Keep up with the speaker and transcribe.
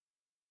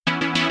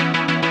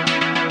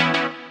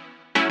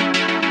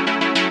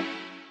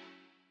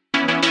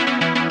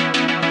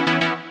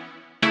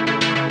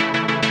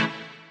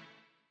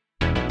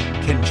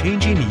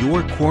changing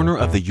your corner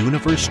of the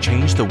universe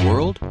change the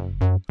world?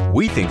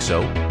 We think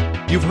so.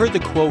 You've heard the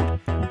quote,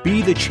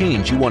 "Be the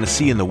change you want to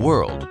see in the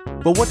world."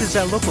 But what does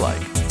that look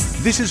like?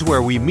 This is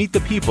where we meet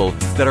the people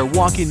that are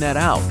walking that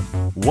out.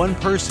 One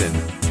person,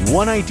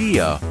 one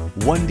idea,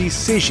 one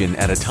decision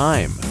at a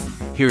time.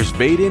 Here's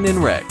Baden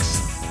and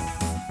Rex.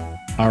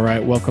 All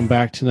right, welcome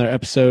back to another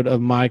episode of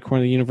My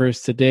Corner of the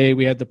Universe. Today,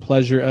 we had the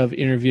pleasure of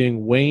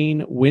interviewing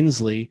Wayne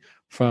Winsley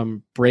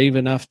from Brave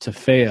Enough to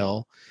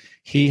Fail.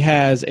 He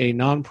has a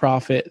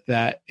nonprofit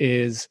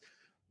it's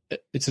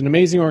an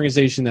amazing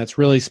organization that's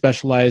really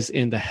specialized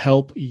in to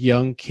help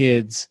young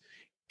kids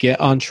get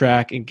on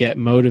track and get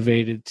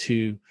motivated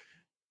to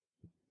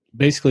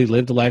basically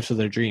live the lives of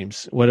their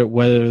dreams,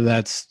 whether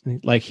that's,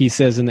 like he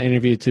says in the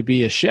interview, to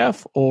be a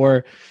chef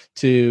or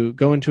to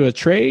go into a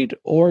trade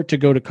or to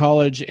go to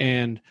college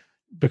and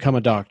become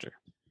a doctor.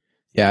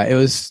 Yeah, it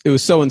was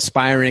so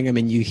inspiring. I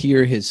mean, you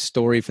hear his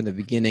story from the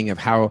beginning of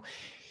how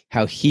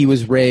he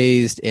was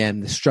raised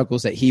and the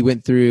struggles that he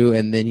went through.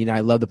 And then, I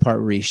love the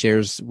part where he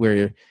shares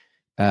where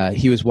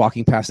he was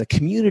walking past a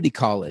community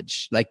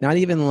college, like not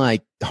even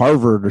like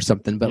Harvard or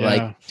something, but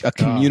like a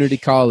community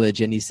college.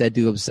 And he said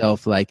to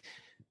himself, like,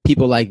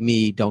 people like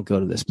me don't go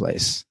to this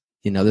place.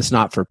 This is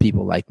not for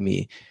people like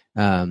me.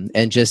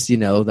 And just,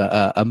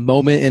 a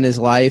moment in his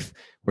life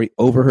where he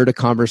overheard a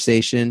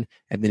conversation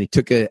and then he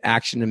took an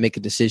action to make a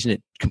decision.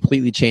 It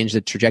completely changed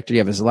the trajectory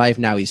of his life.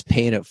 Now he's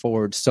paying it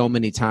forward so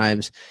many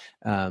times.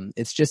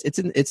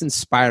 It's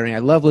inspiring. I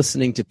love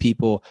listening to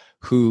people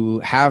who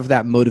have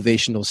that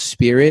motivational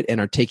spirit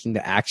and are taking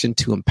the action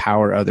to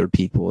empower other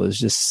people. It's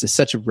just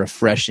such a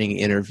refreshing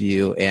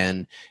interview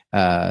and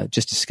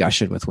just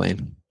discussion with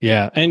Wayne.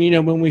 Yeah. And,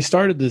 when we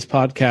started this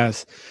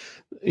podcast,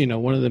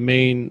 one of the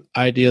main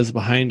ideas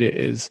behind it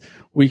is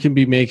we can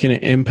be making an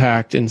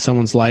impact in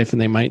someone's life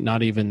and they might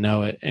not even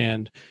know it.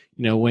 And,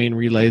 Wayne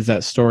relays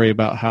that story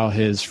about how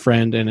his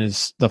friend and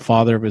the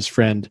father of his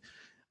friend,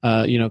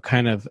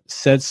 kind of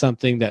said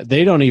something that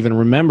they don't even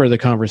remember the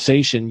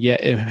conversation,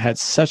 yet it had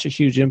such a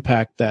huge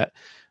impact that,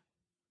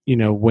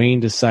 Wayne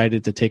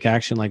decided to take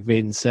action, like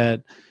Vaden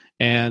said.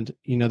 And,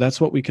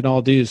 that's what we can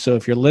all do. So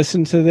if you're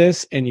listening to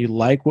this and you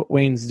like what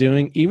Wayne's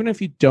doing, even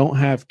if you don't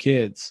have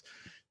kids,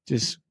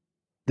 this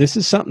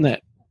is something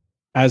that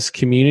as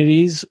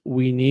communities,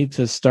 we need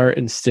to start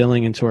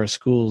instilling into our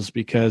schools,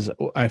 because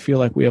I feel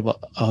like we have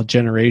a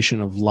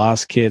generation of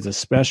lost kids,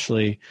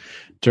 especially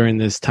during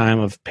this time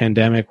of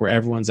pandemic where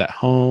everyone's at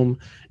home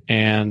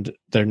and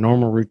their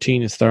normal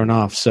routine is thrown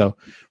off. So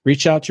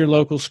reach out to your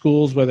local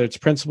schools, whether it's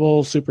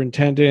principal,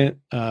 superintendent,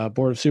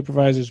 board of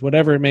supervisors,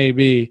 whatever it may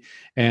be.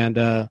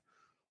 And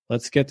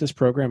let's get this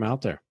program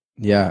out there.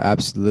 Yeah,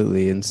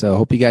 absolutely. And so I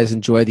hope you guys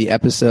enjoy the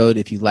episode.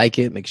 If you like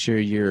it, make sure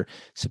you're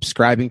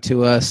subscribing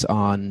to us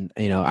on,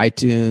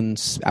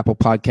 iTunes, Apple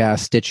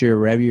Podcasts, Stitcher,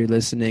 wherever you're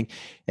listening.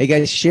 Hey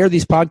guys, share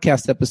these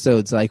podcast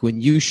episodes. Like when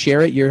you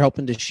share it, you're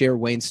helping to share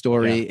Wayne's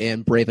story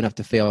and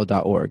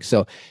braveenoughtofail.org.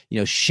 So,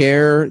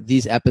 share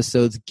these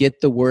episodes,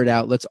 get the word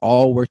out. Let's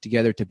all work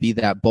together to be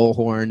that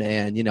bullhorn.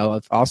 And,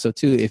 also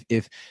too,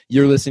 if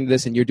you're listening to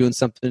this and you're doing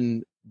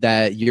something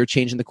that you're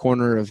changing the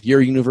corner of your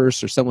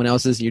universe or someone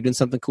else's, and you're doing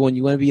something cool and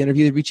you want to be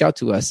interviewed, reach out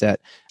to us at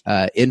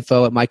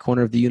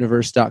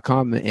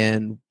info@mycorneroftheuniverse.com,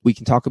 and we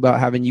can talk about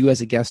having you as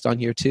a guest on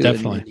here too.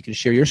 Definitely. And you can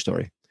share your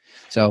story.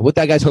 So with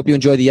that, guys, hope you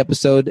enjoy the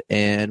episode,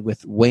 and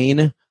with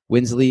Wayne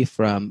Winsley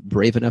from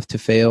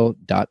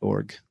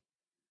braveenoughtofail.org.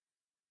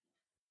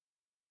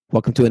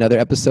 Welcome to another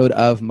episode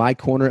of My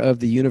Corner of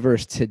the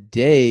Universe.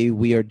 Today,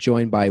 we are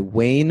joined by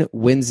Wayne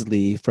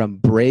Winsley from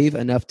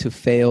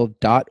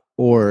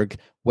braveenoughtofail.org.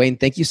 Wayne,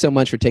 thank you so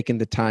much for taking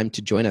the time to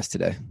join us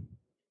today.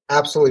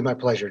 Absolutely my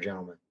pleasure,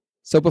 gentlemen.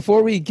 So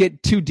before we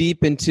get too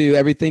deep into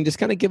everything, just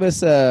kind of give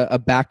us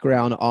a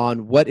background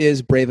on what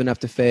is Brave Enough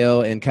to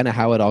Fail and kind of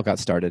how it all got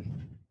started.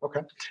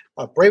 Okay.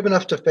 Brave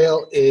Enough to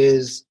Fail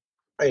is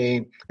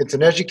it's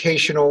an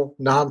educational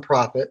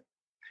nonprofit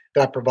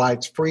that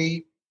provides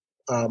free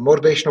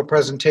motivational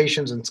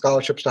presentations and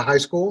scholarships to high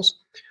schools.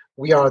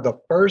 We are the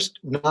first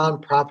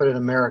nonprofit in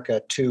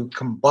America to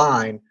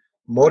combine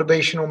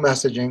motivational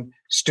messaging,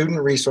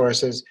 student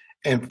resources,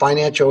 and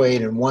financial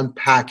aid in one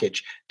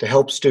package to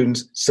help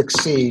students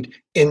succeed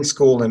in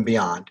school and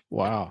beyond.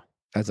 Wow,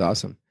 that's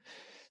awesome.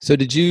 So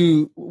did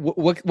you,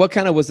 what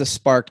kind of was the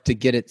spark to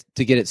get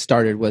it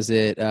started? Was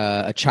it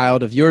a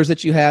child of yours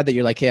that you had that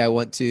you're like, hey, I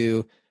want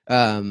to,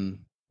 I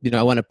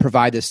want to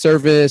provide this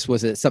service?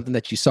 Was it something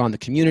that you saw in the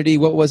community?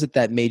 What was it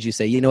that made you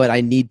say, you know what,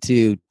 I need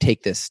to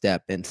take this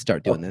step and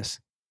start doing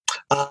this?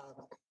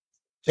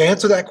 To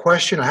answer that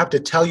question, I have to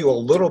tell you a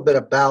little bit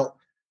about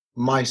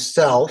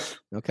myself,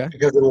 okay,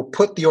 because it will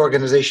put the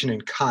organization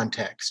in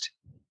context.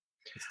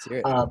 Let's hear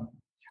it.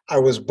 I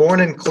was born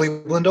in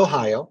Cleveland,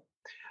 Ohio,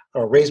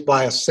 raised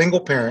by a single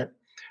parent,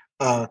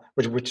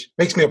 which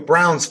makes me a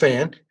Browns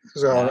fan.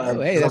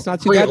 So hey, that's not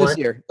too bad this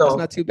year. That's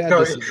not too bad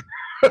this year.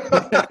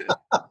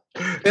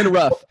 Been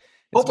rough.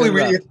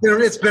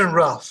 It's been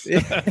rough.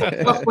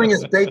 Suffering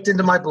is baked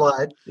into my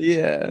blood.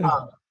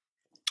 Yeah.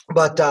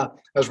 But I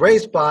was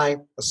raised by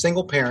a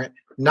single parent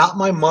not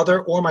my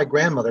mother or my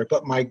grandmother,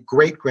 but my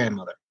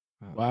great-grandmother.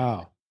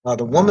 Wow.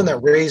 The woman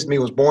that raised me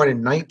was born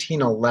in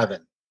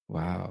 1911.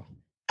 Wow.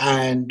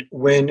 And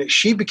when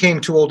she became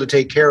too old to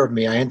take care of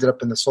me, I ended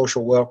up in the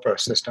social welfare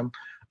system.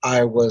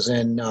 I was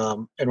in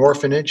an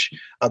orphanage.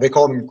 They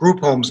call them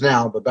group homes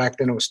now, but back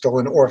then it was still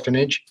an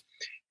orphanage.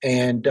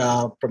 And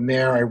from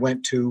there, I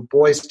went to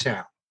Boys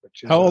Town.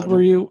 Which is, How old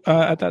were you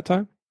at that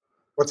time?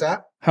 What's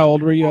that? How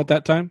old were you at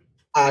that time?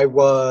 I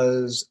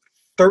was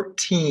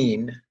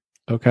 13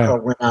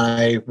 when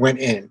I went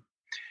in.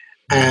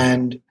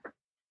 And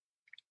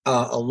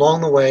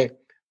along the way,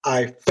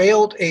 I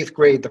failed 8th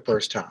grade the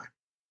first time.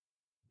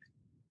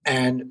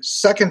 And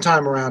second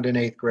time around in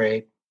 8th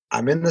grade,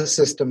 I'm in the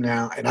system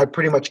now, and I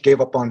pretty much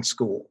gave up on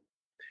school.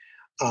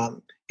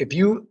 If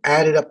you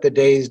added up the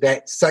days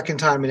that second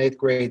time in 8th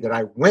grade that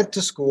I went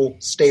to school,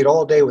 stayed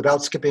all day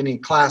without skipping any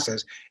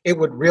classes, it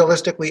would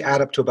realistically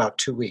add up to about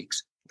 2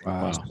 weeks.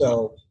 Wow.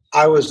 So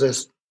I was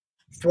this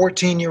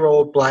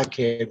 14-year-old black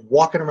kid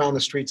walking around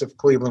the streets of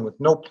Cleveland with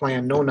no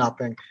plan, no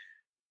nothing.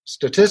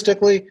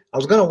 Statistically, I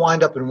was going to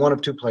wind up in one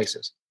of two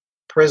places,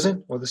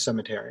 prison or the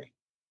cemetery.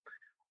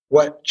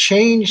 What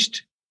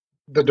changed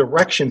the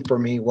direction for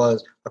me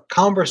was a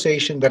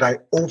conversation that I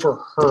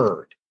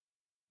overheard.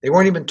 They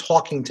weren't even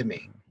talking to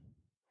me.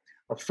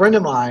 A friend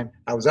of mine,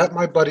 I was at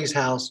my buddy's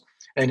house,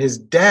 and his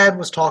dad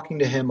was talking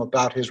to him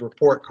about his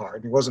report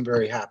card. He wasn't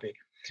very happy.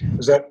 It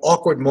was that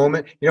awkward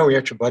moment, when you're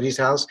at your buddy's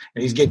house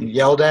and he's getting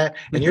yelled at,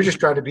 and you're just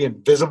trying to be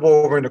invisible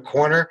over in the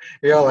corner,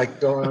 like,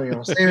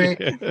 don't, see me,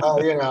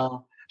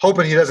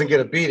 hoping he doesn't get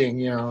a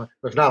beating,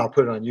 If not, I'll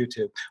put it on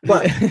YouTube.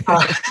 But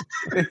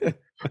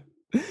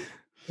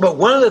but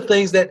one of the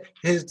things that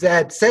his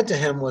dad said to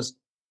him was,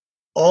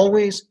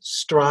 always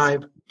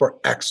strive for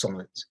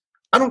excellence.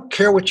 I don't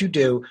care what you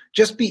do,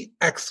 just be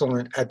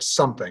excellent at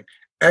something.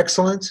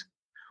 Excellence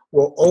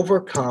will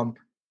overcome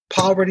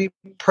poverty,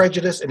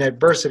 prejudice, and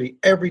adversity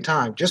every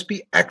time. Just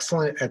be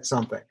excellent at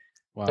something.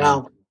 Wow.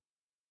 Now,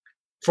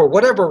 for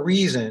whatever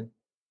reason,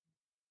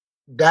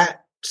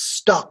 that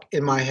stuck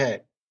in my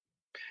head.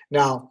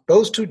 Now,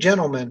 those two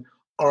gentlemen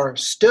are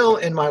still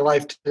in my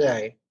life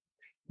today.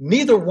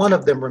 Neither one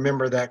of them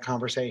remember that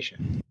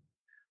conversation.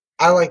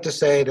 I like to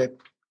say that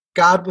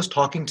God was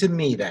talking to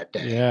me that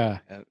day. Yeah.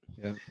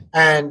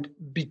 And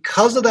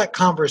because of that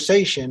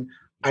conversation,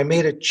 I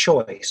made a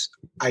choice.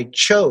 I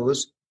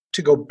chose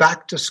to go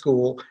back to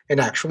school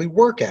and actually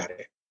work at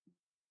it.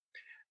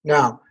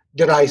 Now,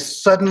 did I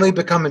suddenly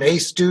become an A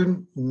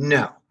student?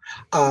 No.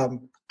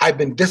 I've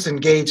been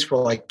disengaged for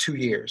like 2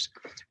 years.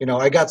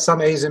 I got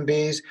some A's and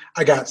B's.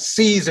 I got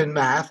C's in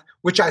math,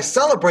 which I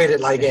celebrated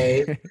like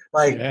A's.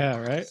 Like, yeah,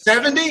 right?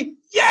 70?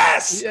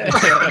 Yes! Yeah.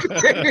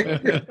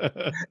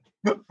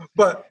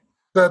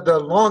 But the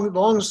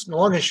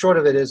long and short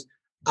of it is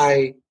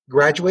I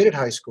graduated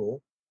high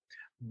school,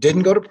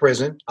 didn't go to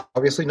prison,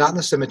 obviously not in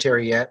the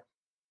cemetery yet,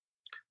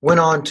 went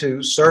on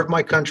to serve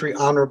my country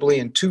honorably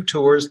in 2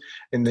 tours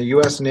in the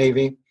U.S.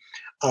 Navy,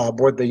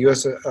 aboard the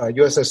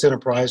USS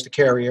Enterprise, the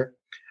carrier,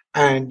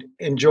 and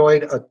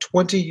enjoyed a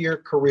 20-year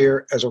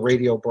career as a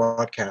radio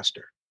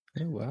broadcaster.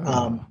 Oh,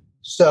 wow.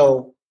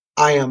 So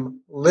I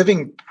am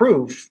living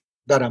proof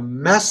that a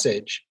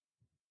message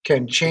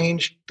can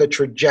change the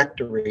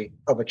trajectory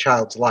of a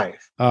child's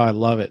life. Oh, I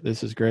love it.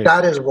 This is great.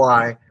 That is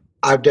why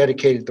I've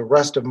dedicated the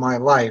rest of my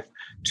life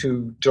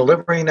to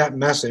delivering that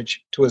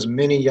message to as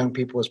many young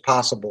people as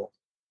possible.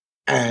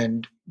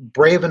 And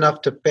brave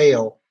enough to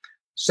fail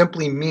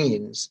simply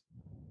means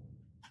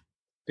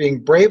being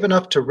brave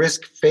enough to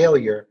risk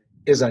failure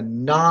is a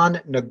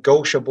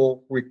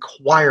non-negotiable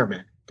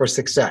requirement for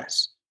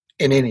success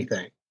in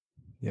anything.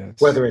 Yes.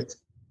 Whether it's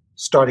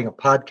starting a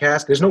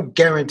podcast, there's no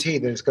guarantee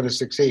that it's going to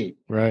succeed.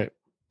 Right.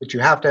 But you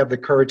have to have the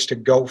courage to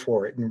go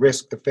for it and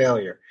risk the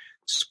failure.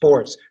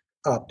 Sports,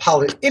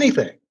 politics,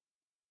 anything.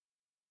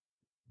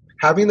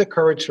 Having the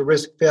courage to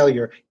risk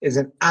failure is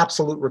an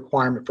absolute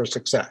requirement for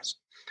success.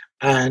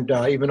 And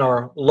even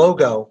our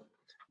logo,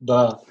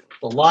 the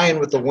lion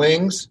with the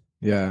wings,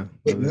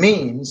 it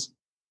means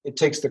it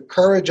takes the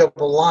courage of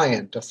a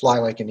lion to fly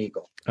like an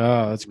eagle.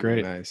 Oh, that's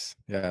great. Nice.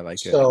 Yeah, I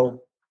like it.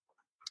 So,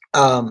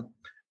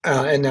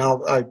 and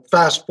now I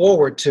fast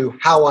forward to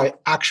how I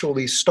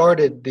actually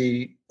started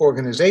the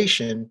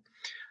organization.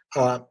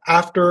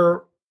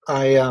 After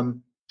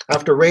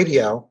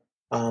radio,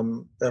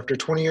 after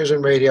 20 years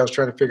in radio, I was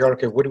trying to figure out,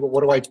 okay, what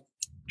do I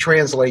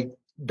translate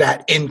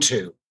that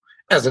into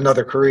as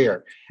another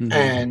career? Mm-hmm.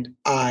 And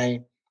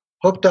I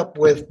hooked up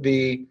with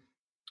the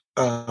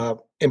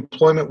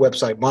employment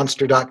website,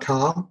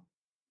 monster.com,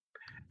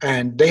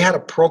 and they had a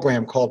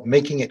program called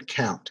Making It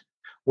Count,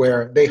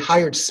 where they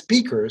hired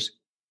speakers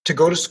to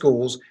go to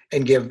schools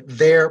and give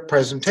their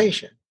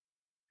presentation.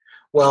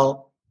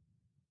 Well,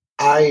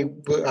 I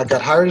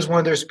got hired as one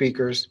of their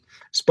speakers,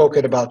 spoke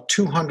at about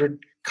 200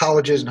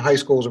 colleges and high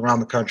schools around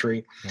the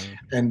country,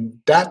 and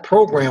that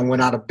program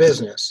went out of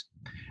business.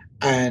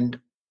 And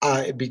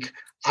I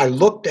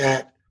looked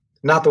at,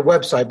 not the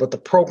website, but the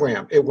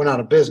program, it went out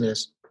of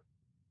business.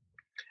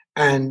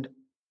 And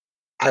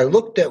I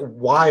looked at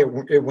why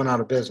it went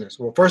out of business.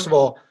 Well, first of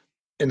all,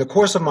 in the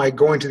course of my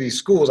going to these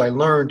schools, I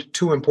learned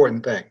two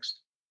important things.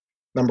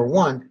 Number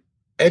one,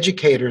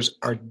 educators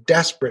are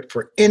desperate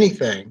for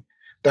anything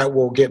that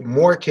will get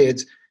more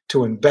kids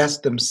to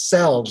invest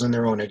themselves in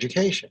their own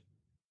education.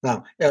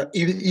 Now,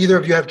 either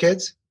of you have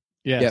kids?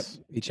 Yes.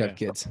 Yep. Each have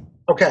kids.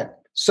 Okay.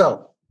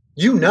 So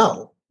you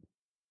know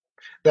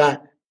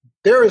that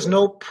there is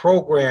no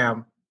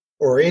program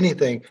or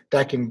anything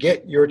that can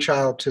get your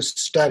child to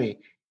study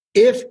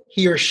if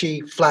he or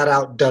she flat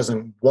out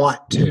doesn't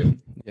want to.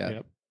 Yeah,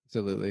 Yep.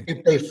 absolutely.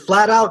 If they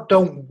flat out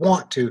don't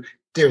want to,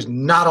 there's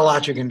not a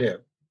lot you can do.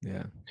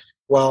 Yeah.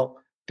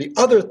 Well, the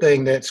other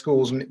thing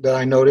that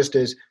I noticed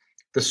is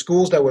the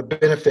schools that would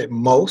benefit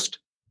most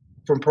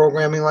from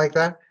programming like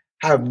that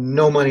have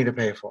no money to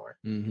pay for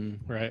it.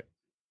 Mm-hmm. Right.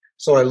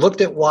 So I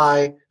looked at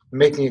why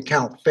Making It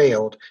Count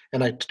failed,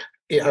 and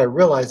I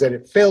realized that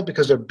it failed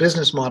because their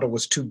business model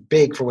was too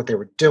big for what they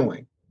were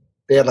doing.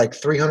 They had like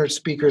 300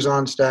 speakers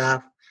on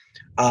staff,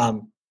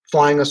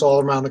 flying us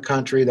all around the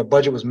country. The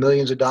budget was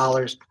millions of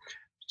dollars.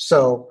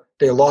 So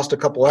they lost a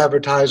couple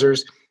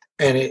advertisers,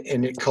 and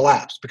it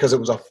collapsed because it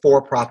was a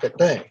for-profit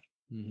thing.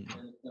 Mm-hmm.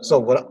 So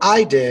what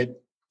I did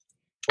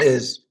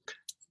is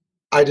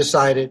I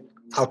decided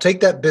I'll take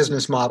that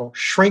business model,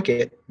 shrink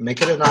it,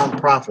 make it a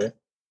nonprofit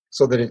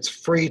so that it's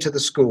free to the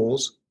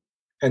schools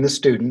and the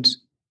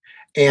students,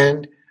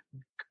 and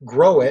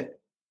grow it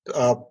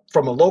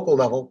from a local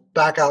level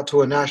back out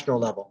to a national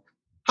level.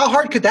 How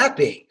hard could that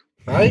be,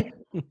 right?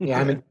 Yeah,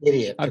 I'm an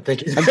idiot. I'm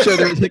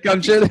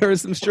sure there were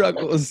some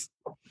struggles.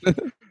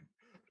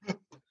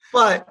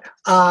 But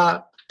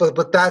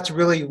that's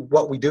really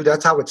what we do.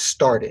 That's how it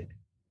started.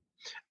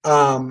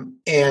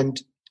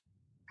 And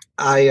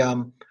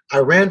I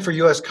ran for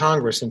U.S.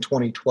 Congress in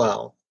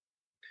 2012.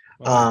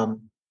 Wow.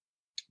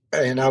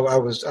 And I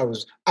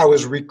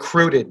was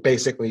recruited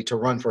basically to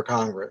run for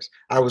Congress.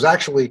 I was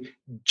actually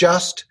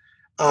just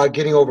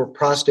getting over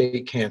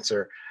prostate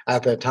cancer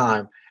at that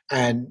time,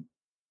 and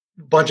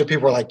a bunch of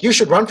people were like, "You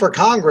should run for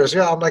Congress."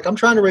 Yeah, I'm like, I'm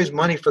trying to raise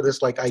money for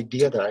this like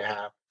idea that I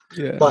have.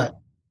 Yeah. But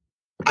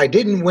I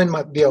didn't win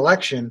the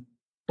election.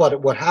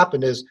 But what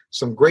happened is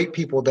some great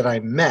people that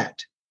I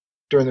met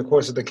during the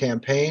course of the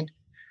campaign,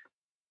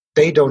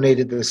 they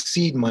donated the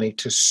seed money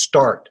to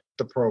start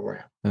the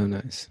program. Oh,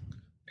 nice.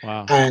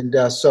 Wow. And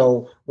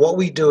so what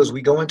we do is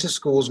we go into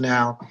schools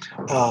now,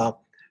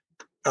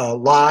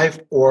 live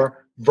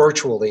or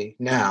virtually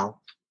now,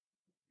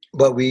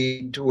 but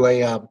we do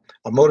a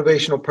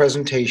motivational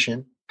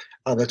presentation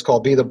that's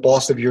called Be the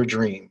Boss of Your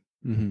Dream.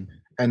 Mm-hmm.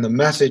 And the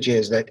message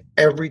is that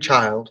every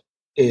child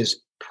is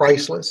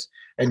priceless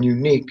and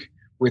unique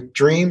with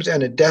dreams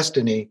and a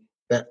destiny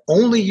that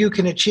only you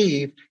can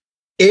achieve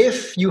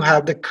if you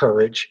have the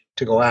courage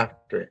to go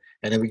after it.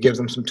 And then we give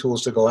them some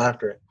tools to go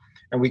after it.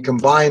 And we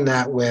combine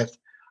that with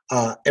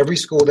every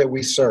school that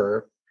we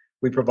serve.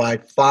 We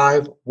provide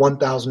 5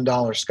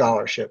 $1,000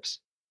 scholarships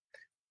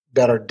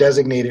that are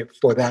designated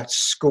for that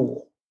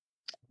school.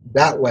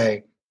 That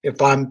way,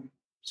 if I'm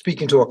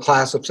speaking to a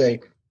class of,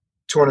 say,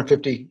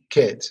 250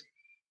 kids,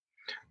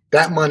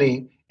 that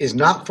money is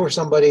not for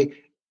somebody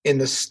in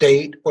the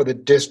state or the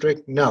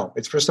district. No,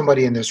 it's for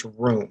somebody in this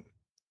room.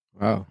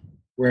 Wow.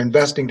 We're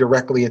investing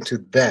directly into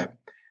them.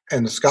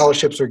 And the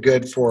scholarships are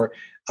good for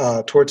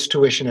towards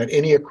tuition at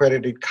any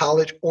accredited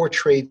college or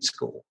trade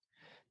school.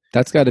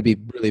 That's got to be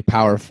really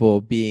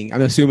powerful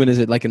I'm assuming, is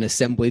it like an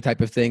assembly type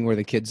of thing where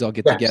the kids all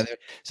get together?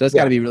 So that's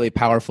got to be really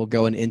powerful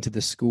going into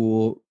the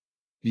school.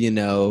 You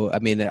know, I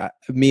mean,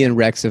 me and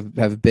Rex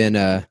have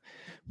been,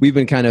 we've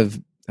been kind of,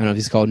 I don't know if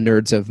he's called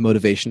nerds of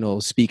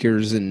motivational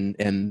speakers and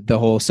the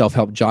whole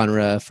self-help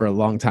genre for a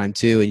long time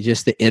too. And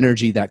just the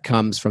energy that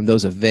comes from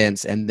those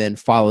events, and then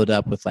followed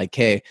up with like,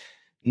 hey,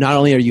 not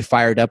only are you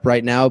fired up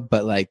right now,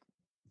 but like,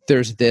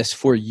 there's this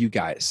for you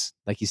guys,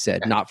 like you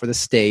said, not for the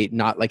state,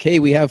 not like, hey,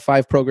 we have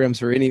 5 programs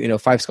for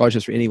 5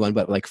 scholarships for anyone,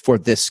 but like for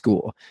this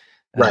school.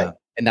 Right.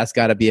 And that's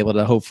got to be able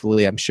to,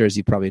 hopefully, I'm sure, as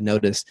you probably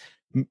noticed,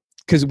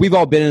 because we've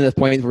all been in a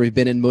point where we've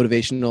been in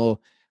motivational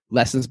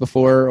lessons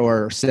before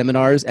or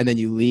seminars, and then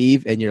you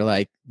leave and you're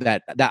like,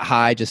 that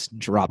high just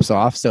drops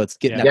off. So it's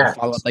getting that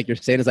follow up, like you're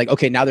saying, it's like,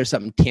 okay, now there's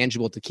something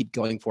tangible to keep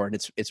going for, and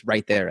it's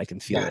right there. I can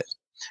feel it.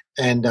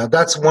 And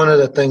that's one of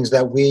the things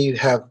that we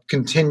have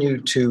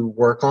continued to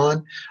work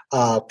on.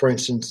 For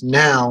instance,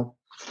 now,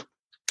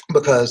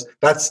 because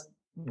that's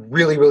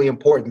really, really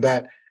important,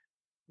 that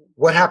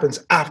what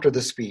happens after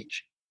the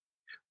speech?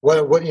 What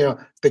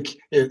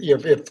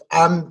if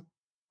I'm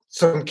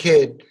some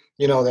kid,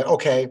 that,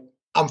 okay,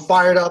 I'm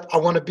fired up, I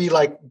want to be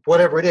like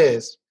whatever it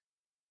is,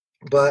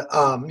 but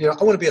I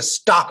want to be a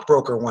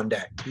stockbroker one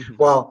day. Mm-hmm.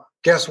 Well,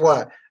 guess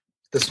what?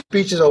 The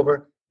speech is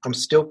over. I'm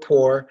still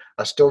poor.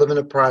 I still live in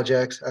the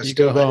projects. You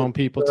go home,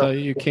 people tell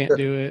you can't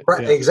do it.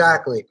 Right, yeah.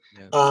 Exactly.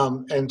 Yeah.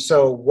 And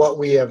so what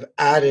we have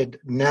added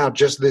now,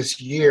 just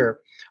this year,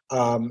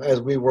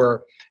 as we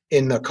were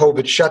in the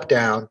COVID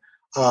shutdown,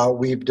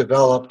 we've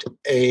developed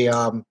a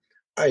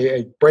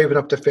Brave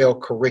Enough to Fail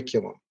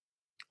curriculum.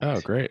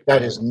 Oh, great.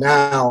 That is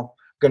now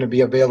going to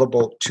be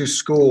available to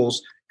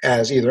schools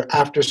as either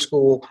after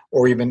school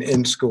or even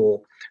in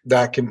school.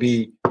 that can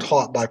be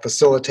taught by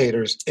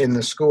facilitators in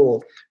the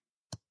school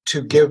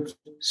to give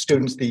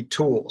students the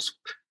tools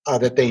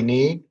that they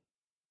need.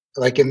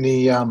 Like in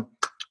the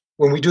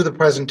when we do the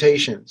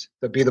presentations,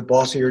 that be the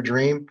boss of your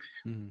dream,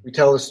 we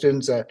tell the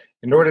students that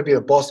in order to be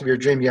the boss of your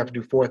dream, you have to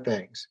do 4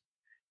 things.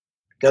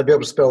 You got to be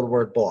able to spell the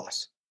word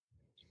boss.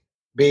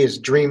 B is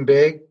dream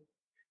big,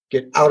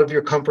 get out of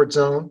your comfort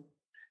zone,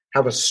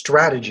 have a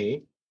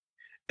strategy,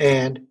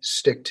 and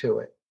stick to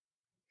it.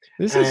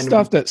 This is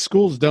stuff that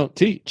schools don't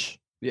teach.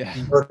 Yeah.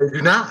 Or they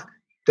do not.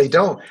 They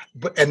don't.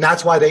 And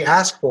that's why they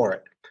ask for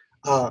it.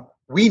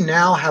 We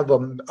now have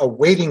a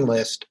waiting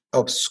list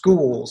of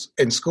schools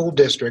and school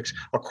districts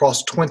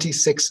across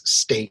 26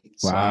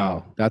 states.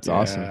 Wow. That's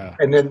awesome.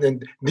 And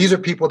then these are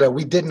people that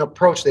we didn't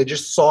approach. They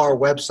just saw our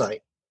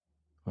website.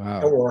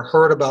 Wow. Or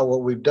heard about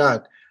what we've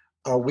done.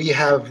 We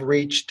have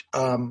reached,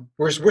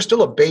 we're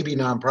still a baby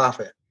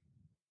nonprofit.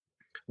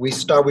 We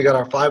got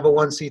our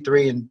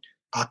 501c3 in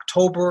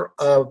October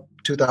of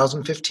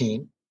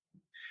 2015.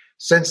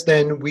 Since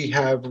then, we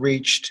have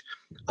reached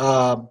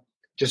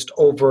just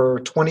over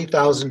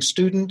 20,000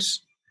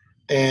 students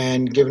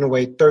and given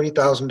away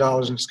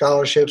 $30,000 in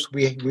scholarships.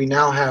 We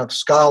now have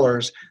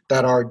scholars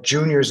that are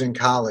juniors in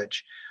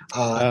college.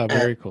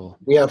 Very cool.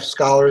 We have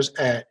scholars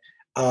at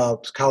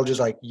colleges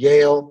like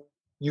Yale,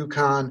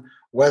 UConn,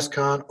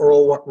 WestConn,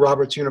 Earl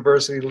Roberts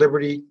University,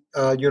 Liberty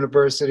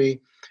University,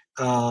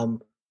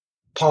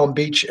 Palm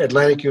Beach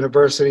Atlantic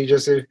University,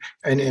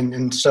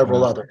 and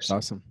several others.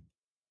 Awesome.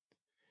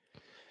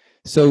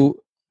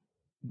 So,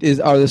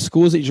 are the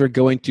schools that you're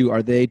going to,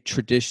 are they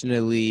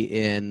traditionally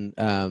in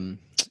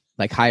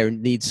like higher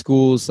need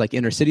schools, like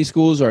inner city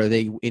schools, or are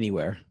they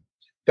anywhere?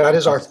 That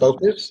is our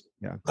focus.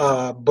 Yeah.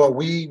 But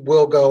we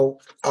will go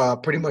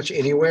pretty much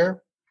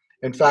anywhere.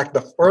 In fact,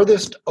 the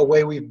furthest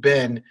away we've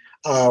been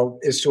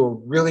is to a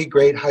really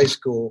great high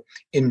school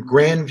in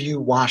Grandview,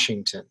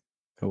 Washington.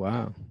 Oh,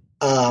 wow.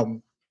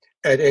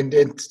 And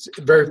it's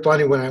very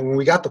funny when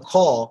we got the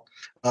call,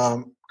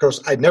 of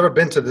course, I'd never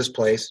been to this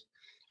place.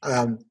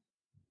 The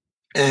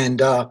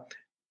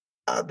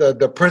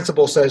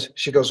principal says,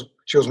 she goes,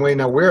 Wayne,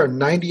 now we're a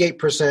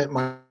 98%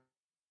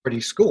 minority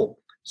school.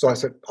 So I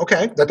said,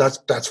 okay,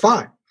 that's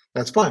fine.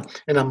 That's fine.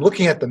 And I'm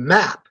looking at the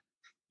map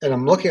and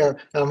I'm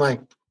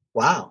like,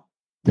 wow,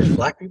 there's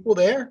black people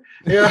there?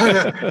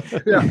 Yeah.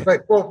 Yeah.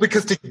 Like, well,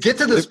 because to get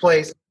to this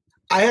place,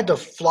 I had to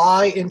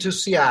fly into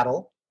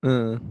Seattle.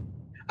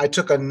 I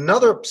took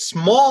another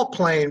small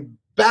plane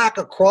back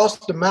across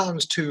the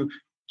mountains to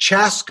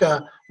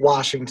Chaska,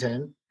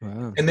 Washington.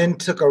 Wow. And then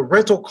took a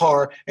rental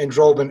car and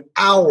drove an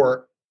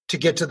hour to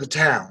get to the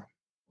town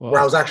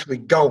where I was actually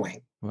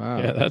going. Wow.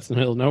 Yeah, that's in the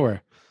middle of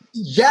nowhere.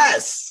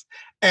 Yes.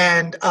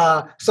 And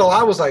so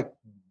I was like,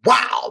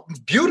 wow,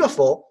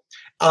 beautiful.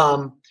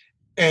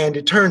 And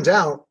it turns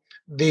out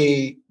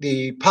the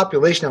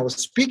population I was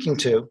speaking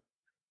to,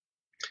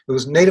 it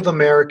was Native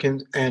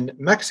Americans and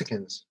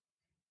Mexicans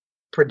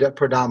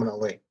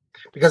predominantly,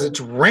 because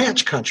it's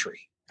ranch country.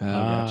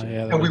 Gotcha.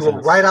 Yeah, and we were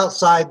right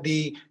outside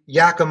the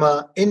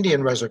Yakima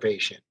Indian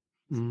Reservation.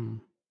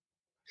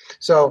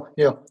 So,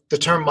 the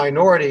term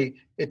minority,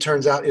 it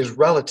turns out, is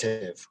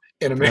relative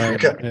in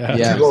America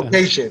to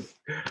location.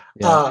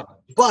 Yeah.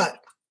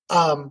 But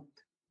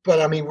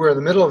I mean, we're in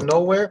the middle of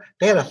nowhere.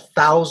 They had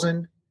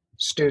 1,000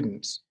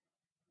 students.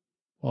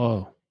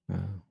 Whoa.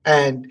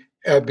 And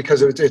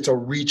because it's a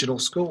regional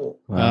school.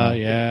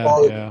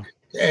 Yeah.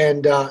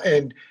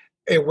 And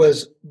it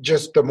was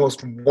just the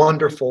most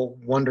wonderful,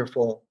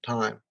 wonderful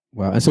time.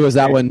 Wow. And so was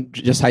that one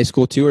just high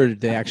school too, or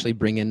did they actually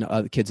bring in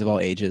kids of all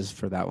ages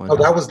for that one? Oh,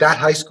 that was that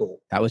high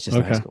school. That was just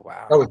high school.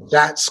 Wow. That was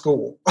that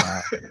school.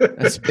 Wow.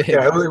 That's big.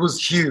 Yeah, it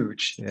was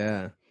huge.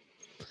 Yeah.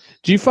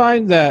 Do you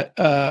find that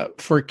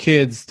for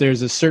kids,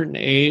 there's a certain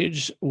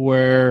age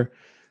where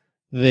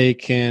they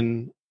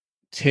can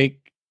take,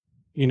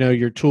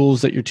 your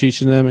tools that you're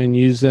teaching them and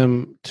use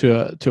them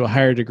to a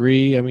higher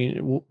degree? I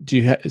mean, do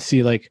you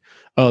see like,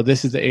 oh,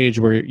 this is the age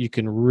where you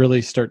can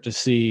really start to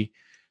see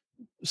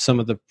some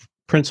of the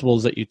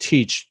principles that you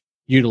teach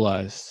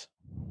utilized?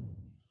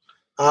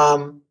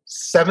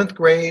 7th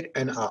grade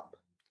and up.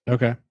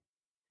 Okay.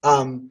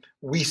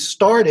 We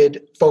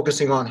started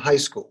focusing on high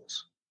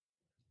schools,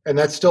 and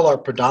that's still our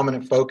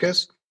predominant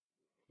focus.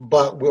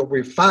 But what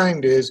we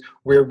find is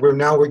we're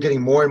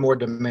getting more and more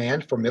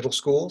demand for middle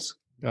schools.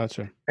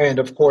 Gotcha. And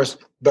of course,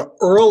 the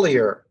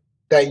earlier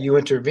that you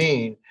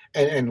intervene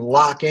and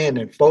lock in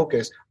and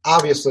focus,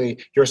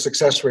 obviously your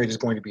success rate is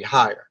going to be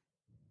higher.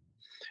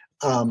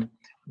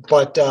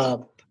 But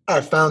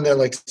I found that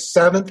like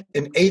 7th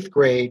and 8th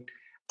grade,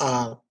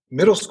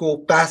 middle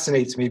school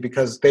fascinates me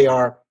because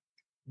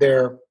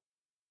they're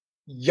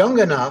young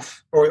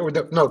enough,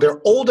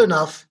 they're old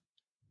enough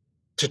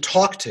to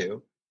talk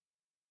to,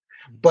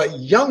 but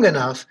young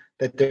enough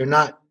that they're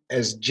not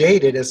as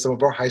jaded as some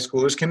of our high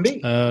schoolers can be.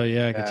 Oh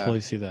yeah, I can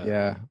totally see that.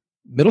 Yeah.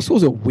 Middle school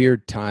is a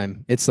weird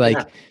time. It's like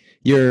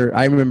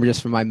I remember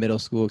just from my middle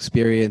school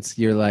experience,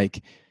 you're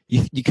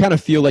you kind of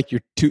feel like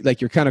you're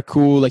kind of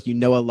cool, like you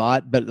know a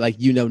lot, but like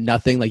you know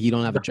nothing. Like you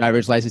don't have a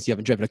driver's license, you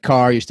haven't driven a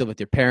car, you're still with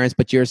your parents,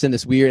 but you're in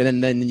this weird.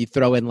 And then you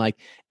throw in like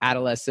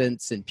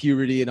adolescence and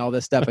puberty and all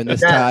this stuff. And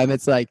this time,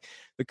 it's like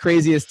the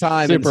craziest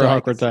time. Super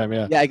awkward time.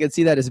 Yeah. Yeah, I can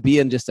see that as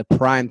being just a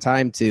prime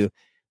time to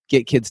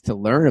get kids to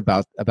learn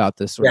about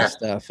this sort of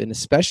stuff, and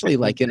especially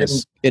like in a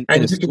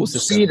school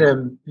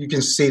system. You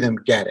can see them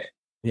get it.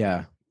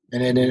 Yeah.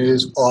 And it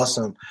is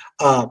awesome.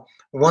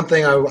 One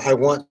thing I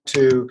want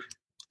to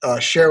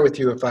share with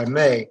you, if I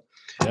may,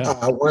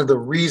 one of the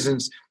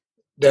reasons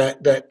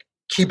that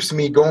keeps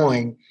me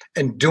going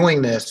and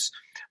doing this,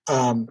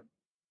 one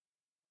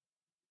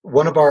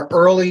of our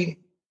early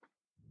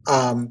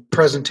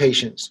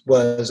presentations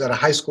was at a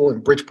high school in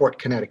Bridgeport,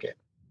 Connecticut.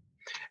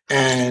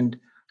 And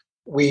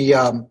we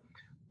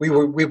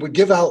would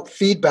give out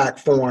feedback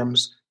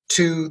forms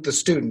to the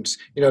students,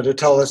 to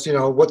tell us,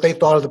 what they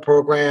thought of the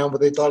program,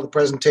 what they thought of the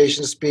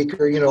presentation,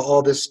 speaker,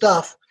 all this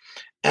stuff.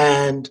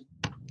 And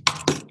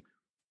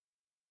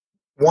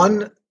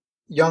one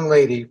young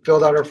lady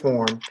filled out her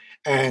form,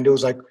 and it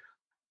was like,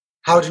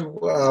 how'd you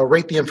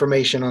rate the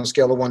information on a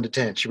scale of 1 to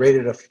 10? She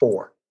rated it a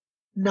 4.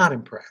 Not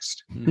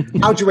impressed.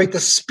 How'd you rate the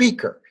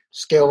speaker?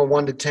 Scale of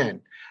 1 to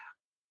 10.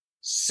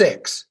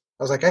 6.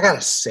 I was like, I got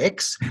a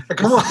 6?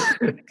 Come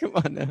on. Come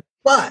on now.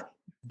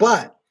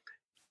 But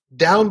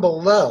down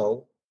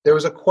below, there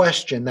was a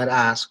question that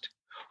asked,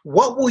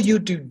 what will you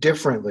do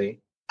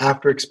differently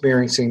after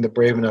experiencing the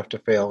Brave Enough to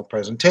Fail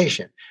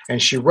presentation? And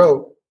she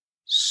wrote,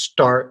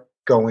 start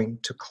going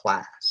to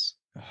class.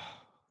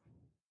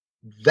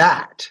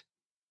 That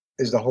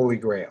is the Holy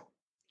Grail.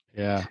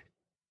 Yeah.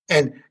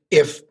 And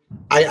if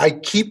I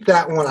keep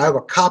that one, I have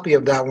a copy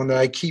of that one that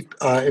I keep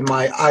in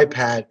my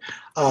iPad,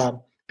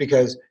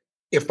 because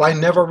if I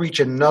never reach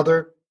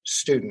another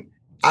student,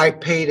 I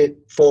paid it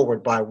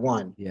forward by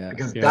 1. Yeah.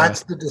 Because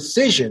that's the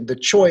decision, the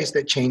choice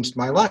that changed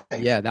my life.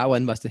 Yeah, that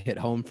one must have hit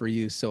home for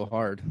you so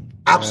hard.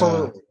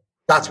 Absolutely. Yeah.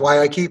 That's why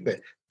I keep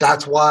it.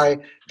 That's why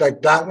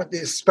that one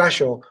is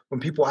special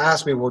when people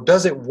ask me, well,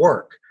 does it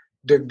work?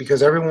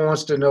 Because everyone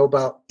wants to know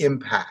about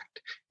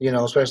impact,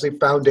 especially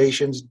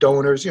foundations,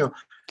 donors,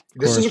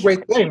 this is a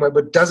great thing,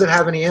 but does it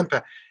have any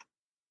impact?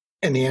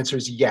 And the answer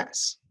is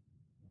yes.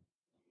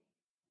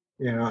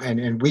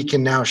 And we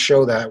can now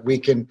show that. We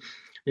can,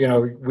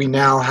 we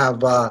now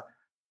have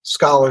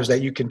scholars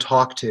that you can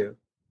talk to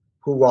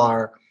who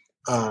are,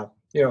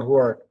 who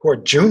are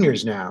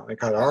juniors now.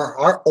 Because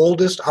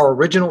our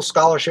original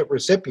scholarship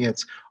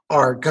recipients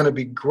are going to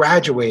be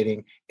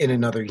graduating in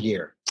another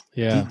year.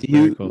 Yeah.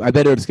 Cool. I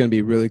bet it's going to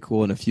be really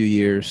cool in a few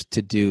years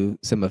to do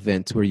some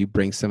events where you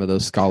bring some of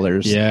those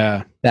scholars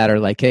that are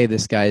like, hey,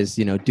 this guy's,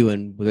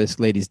 this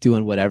lady's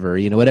doing whatever,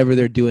 whatever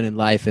they're doing in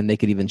life. And they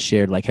could even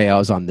share like, hey, I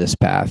was on this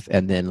path.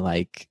 And then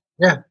like,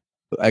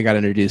 I got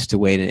introduced to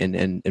Wayne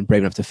and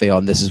Brave Enough to Fail.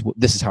 And this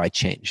is how I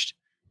changed.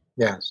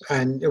 Yes.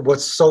 And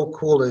what's so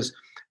cool is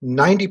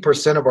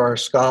 90% of our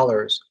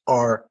scholars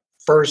are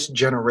first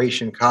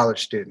generation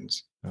college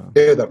students. Oh.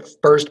 They're the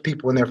first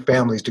people in their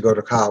families to go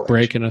to college.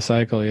 Breaking a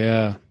cycle.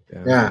 Yeah.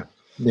 And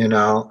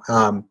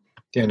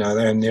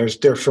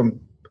they're from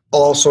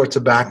all sorts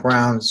of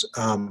backgrounds.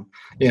 A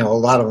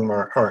lot of them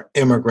are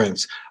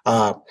immigrants.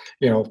 One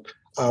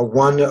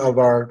of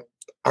our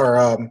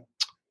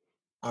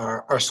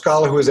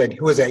scholar who is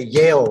at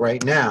Yale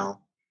right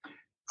now,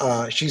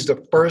 she's a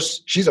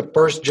first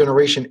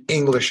generation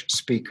English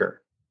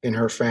speaker in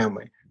her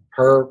family.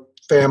 Her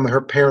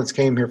parents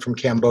came here from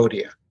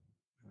Cambodia.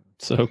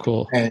 So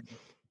cool. And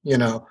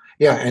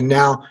and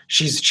now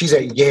she's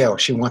at Yale.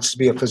 She wants to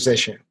be a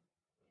physician.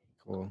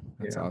 Cool.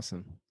 That's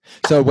awesome.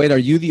 So wait, are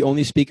you the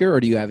only speaker, or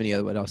do you have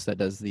anyone else that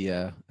does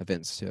the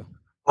events too?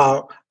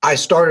 I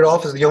started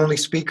off as the only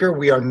speaker.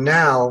 We are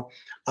now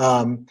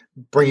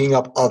bringing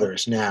up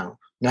others now.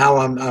 Now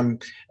I'm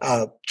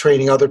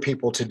training other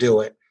people to do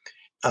it.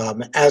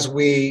 As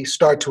we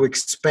start to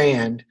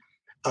expand,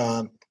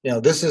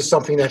 this is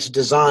something that's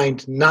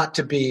designed not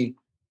to be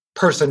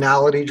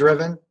personality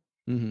driven.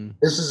 Mm-hmm.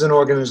 This is an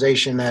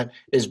organization that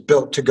is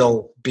built to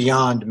go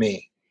beyond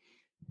me.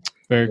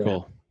 Very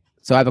cool.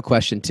 So I have a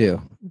question too.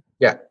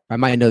 Yeah. I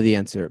might know the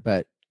answer,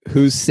 but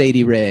who's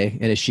Sadie Ray,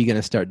 and is she going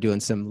to start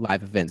doing some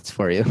live events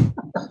for you?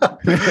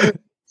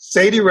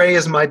 Sadie Ray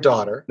is my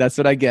daughter. That's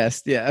what I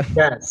guessed. Yeah.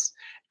 Yes.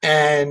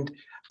 And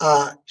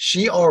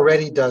she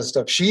already does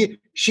stuff. She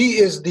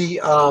is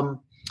the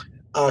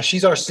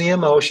she's our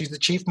CMO. She's the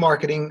Chief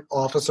Marketing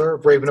Officer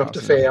of Brave Enough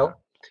to Fail.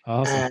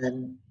 Awesome.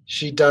 And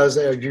she does,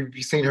 you've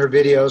seen her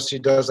videos. She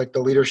does like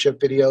the leadership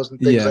videos and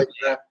things like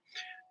that.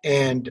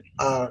 And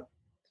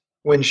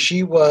when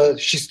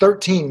she's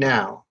 13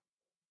 now,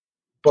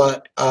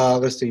 but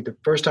let's see, the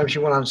first time she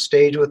went on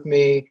stage with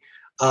me,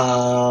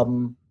 I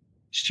think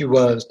she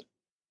was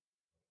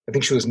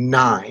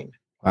 9.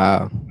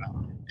 Wow.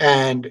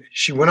 And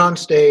she went on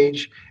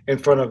stage in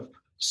front of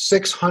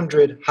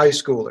 600 high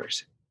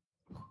schoolers.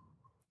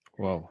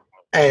 Whoa.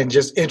 And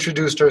just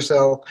introduced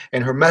herself.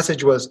 And her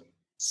message was,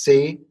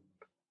 see,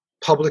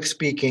 public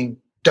speaking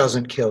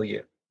doesn't kill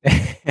you.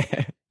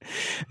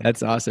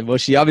 That's awesome. Well,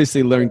 she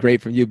obviously learned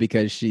great from you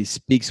because she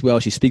speaks well.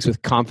 She speaks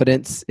with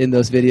confidence in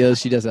those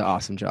videos. She does an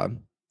awesome job.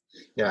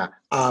 Yeah.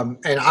 And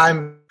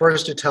I'm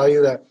first to tell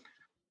you that,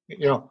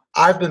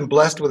 I've been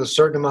blessed with a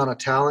certain amount of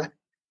talent.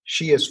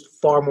 She is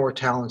far more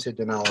talented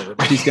than I'll ever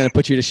be. She's going to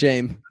put you to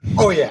shame.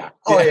 Oh, yeah.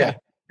 Oh, yeah.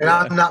 And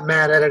I'm not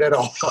mad at it at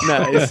all.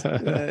 Nice.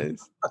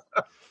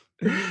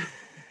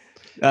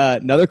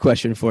 Another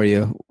question for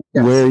you.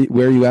 Yes.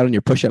 Where are you at on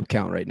your push-up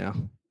count right now?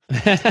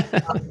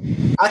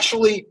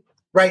 Actually,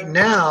 right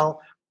now,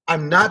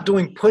 I'm not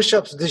doing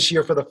push-ups this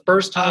year for the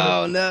first time.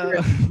 Oh,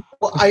 no.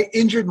 Well, I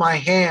injured my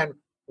hand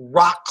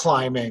rock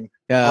climbing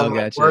on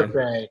my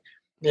birthday,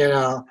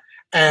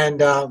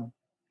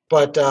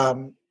 but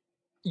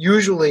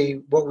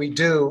usually what we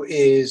do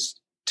is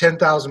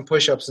 10,000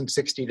 push-ups in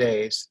 60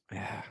 days.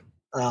 Yeah.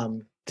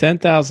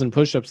 10,000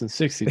 push-ups in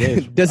 60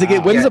 days. Does it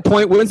get? When's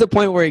the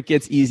point where it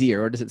gets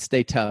easier, or does it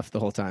stay tough the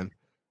whole time?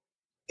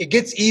 It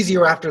gets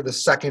easier after the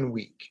second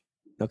week.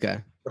 Okay.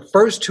 The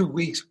first 2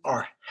 weeks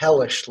are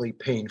hellishly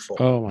painful.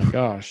 Oh my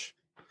gosh.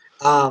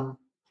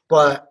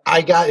 But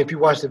if you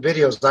watch the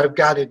videos, I've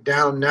got it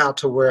down now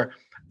to where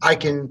I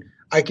can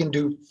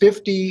do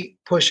 50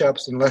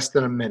 push-ups in less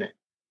than a minute.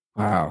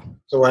 Wow.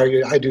 So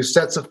I do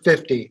sets of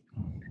 50,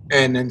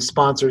 and then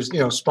sponsor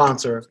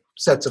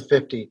sets of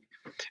 50,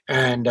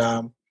 and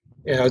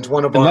it's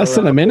one of in our less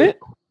than a minute.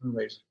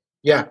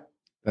 Yeah,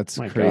 that's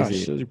my crazy.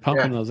 Gosh, you're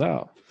pumping those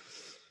out.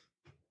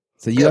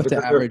 So you have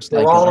to average.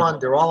 They're all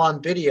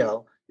on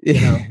video,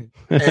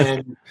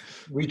 and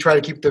we try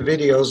to keep the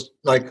videos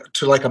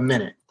to a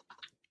minute.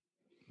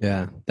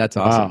 Yeah, that's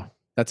awesome. Wow.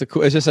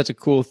 It's just such a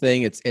cool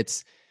thing.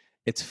 It's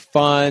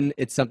fun.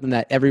 It's something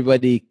that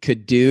everybody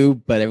could do,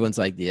 but everyone's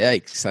like,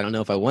 yikes, I don't know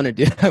if I want to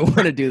do that.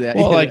 Well,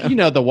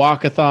 the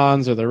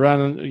walkathons or the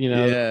run,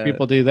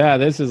 people do that.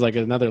 This is like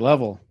another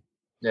level.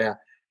 Yeah.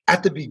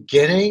 At the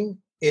beginning,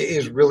 it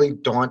is really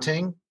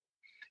daunting.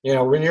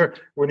 When you're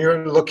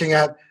looking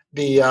at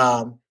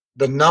the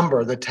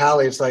number, the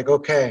tally, it's like,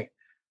 okay,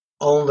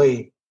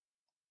 only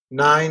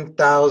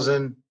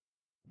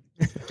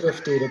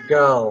 9,050 to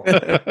go.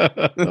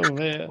 Oh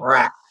man.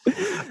 Crap.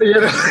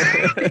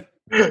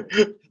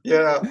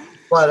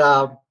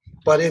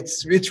 But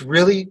it's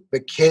really the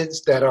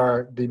kids that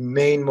are the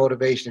main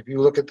motivation. If you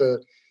look at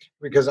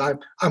because I'm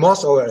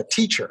also a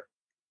teacher.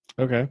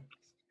 Okay.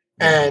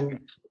 And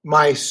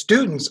my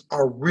students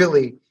are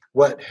really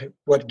what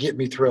get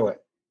me through it,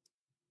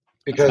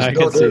 because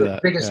they're the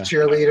biggest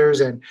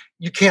cheerleaders, and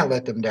you can't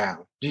let them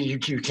down.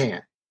 You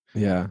can't.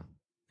 Yeah.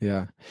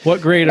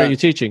 What grade are you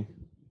teaching?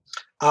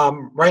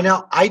 Right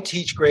now, I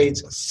teach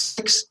grades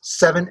 6,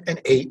 7, and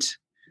 8.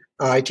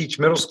 I teach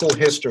middle school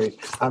history.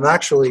 I'm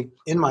actually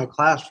in my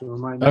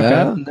classroom right now. Okay.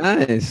 Oh,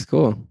 nice,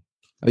 cool.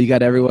 Oh, you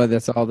got everyone.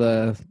 That's all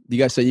you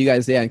guys. So you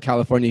guys, in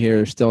California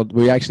here,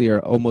 we actually are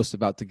almost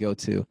about to go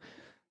to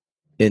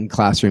in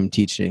classroom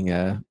teaching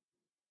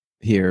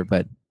here,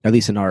 but at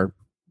least in our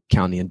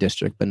county and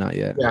district, but not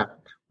yet. Yeah,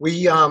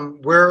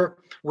 we're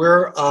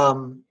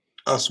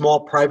a small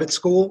private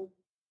school,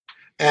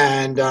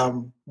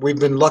 and we've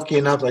been lucky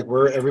enough,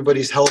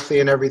 everybody's healthy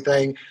and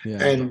everything,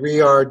 and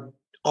we are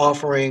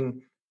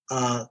offering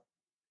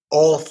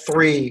all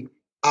 3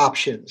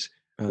 options.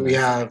 We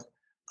have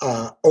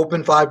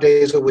open 5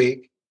 days a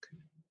week.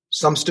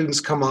 Some students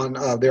come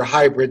on, they're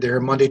hybrid. They're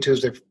Monday,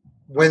 Tuesday,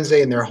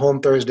 Wednesday, and they're home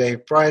Thursday,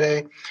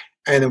 Friday.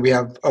 And then we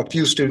have a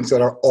few students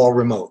that are all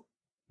remote.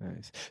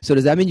 Nice. So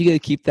does that mean you get to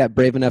keep that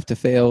Brave Enough to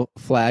Fail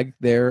flag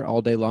there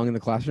all day long in the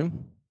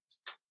classroom?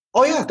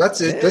 Oh, yeah, that's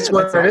it. Yeah, that's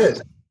what awesome. it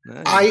is.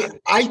 Nice.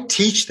 I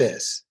teach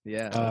this.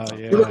 Yeah.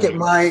 You look at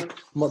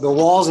the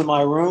walls in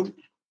my room,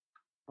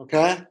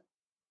 okay?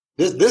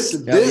 This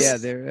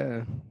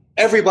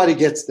everybody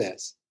gets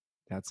this.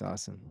 That's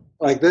awesome.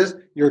 Like this,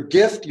 your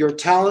gift, your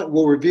talent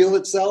will reveal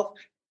itself.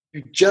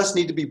 You just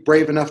need to be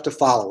brave enough to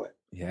follow it.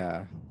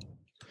 Yeah.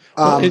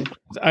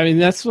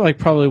 That's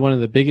probably one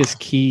of the biggest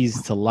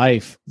keys to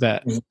life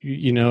that,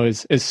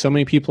 is so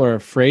many people are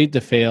afraid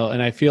to fail.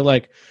 And I feel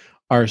like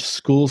our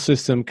school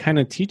system kind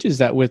of teaches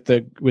that with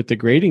the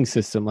grading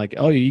system. Like,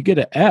 oh, you get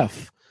an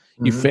F,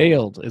 you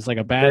failed. It's like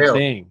a bad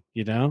thing,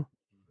 Yeah.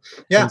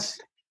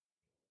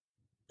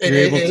 You're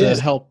able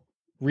to help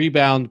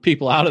rebound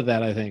people out of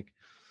that, I think.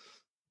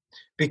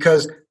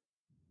 Because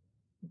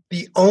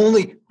the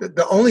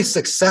only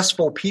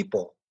successful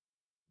people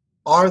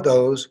are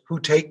those who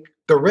take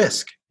the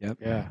risk. Yep.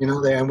 Yeah.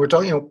 And we're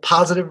talking,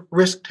 positive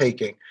risk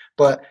taking.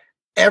 But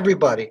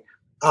everybody,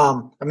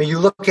 you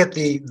look at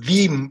the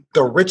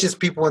richest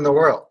people in the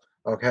world.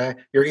 Okay,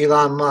 your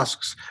Elon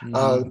Musk's,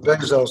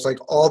 Bezos,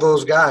 all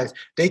those guys.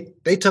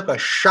 They took a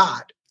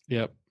shot.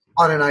 Yep.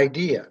 On an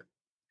idea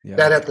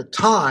that at the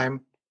time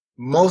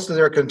most of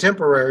their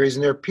contemporaries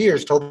and their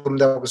peers told them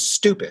that was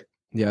stupid.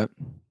 Yep.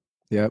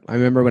 I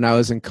remember when I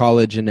was in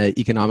college in an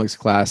economics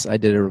class, I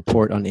did a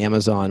report on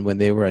Amazon when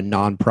they were a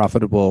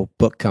non-profitable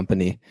book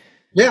company.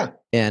 Yeah.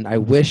 And I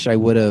wish I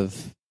would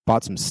have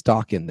bought some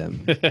stock in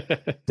them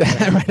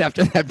right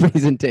after that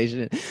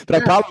presentation. But I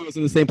probably was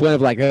in the same point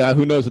of like,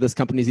 who knows what this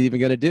company's even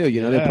going to do?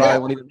 You know, they probably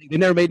won't even, they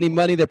never made any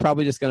money. They're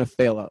probably just going to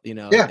fail out, you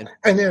know. Yeah.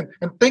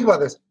 And think about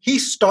this. He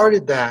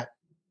started that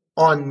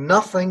on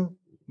nothing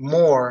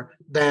more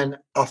than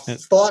a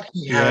thought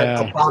he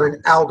had about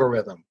an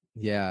algorithm.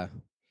 Yeah.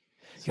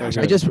 Gosh,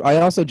 I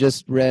also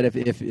just read if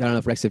I don't know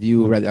if Rex, if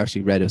you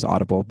actually read it was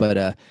Audible,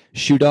 but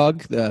Shoe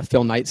Dog, the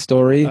Phil Knight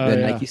story,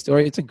 Nike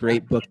story. It's a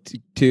great book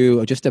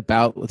too, just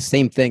about the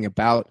same thing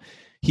about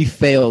he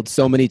failed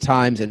so many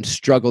times and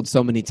struggled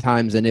so many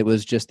times, and it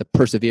was just the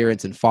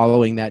perseverance and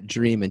following that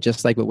dream. And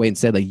just like what Wayne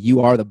said, like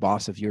you are the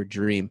boss of your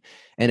dream,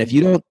 and if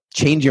you don't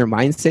change your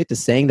mindset to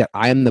saying that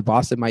I am the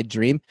boss of my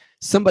dream,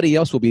 somebody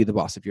else will be the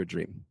boss of your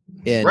dream.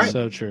 And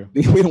so true.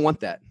 We don't want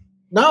that.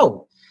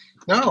 No,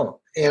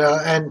 you know,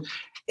 and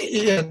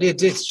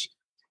it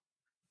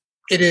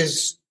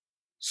is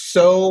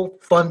so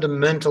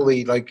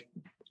fundamentally like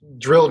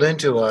drilled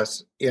into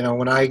us. You know,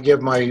 when I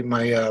give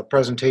my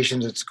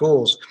presentations at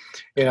schools,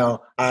 you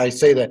know, I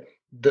say that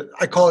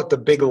I call it the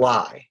big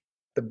lie.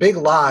 The big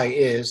lie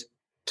is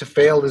to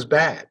fail is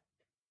bad,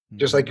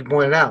 just like you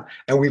pointed out,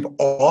 and we've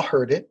all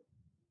heard it.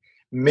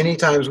 Many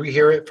times we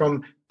hear it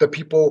from the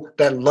people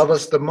that love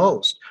us the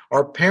most.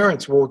 Our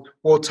parents will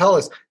tell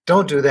us,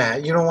 "Don't do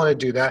that. You don't want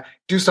to do that.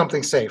 Do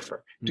something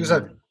safer. Do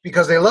something,"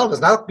 because they love us,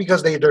 not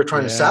because they're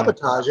trying to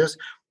sabotage us,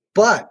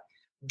 but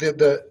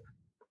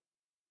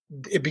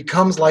it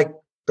becomes like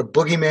the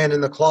boogeyman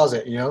in the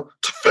closet. You know,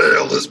 to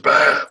fail is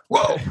bad.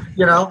 Whoa,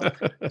 you know,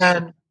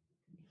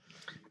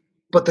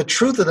 but the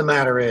truth of the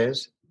matter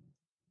is,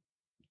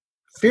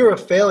 fear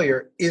of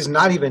failure is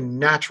not even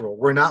natural.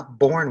 We're not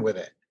born with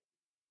it.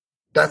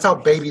 That's how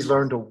babies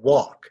learn to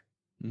walk.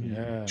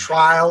 Yeah.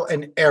 Trial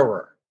and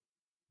error.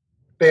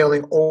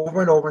 Failing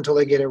over and over until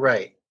they get it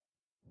right.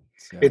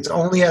 Exactly. It's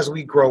only as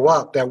we grow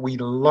up that we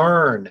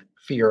learn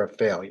fear of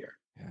failure.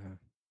 Yeah.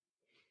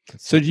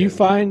 So do you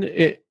find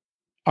it,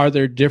 are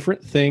there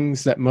different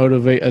things that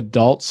motivate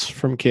adults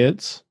from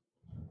kids?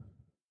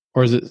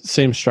 Or is it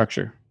same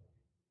structure?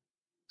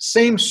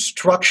 Same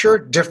structure,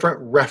 different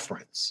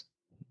reference.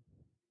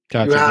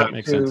 Gotcha. That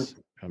makes sense.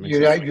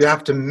 You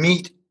have to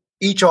meet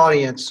each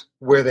audience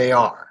where they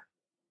are.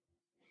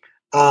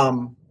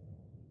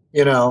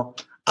 You know,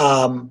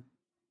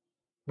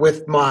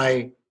 with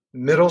my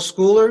middle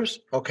schoolers,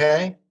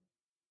 okay,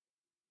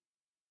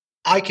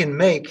 I can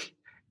make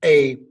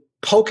a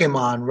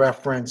Pokemon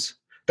reference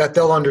that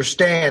they'll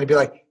understand and be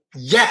like,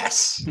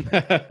 yes.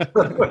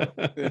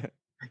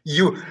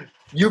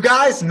 You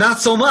guys, not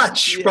so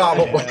much,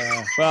 probably.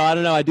 Well, I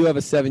don't know. I do have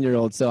a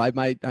 7-year-old, so I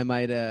might. So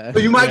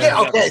you might get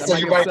okay. So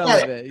you might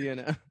get it, you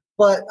know.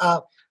 But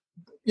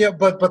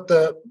but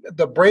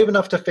the Brave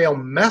Enough to Fail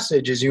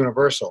message is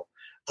universal.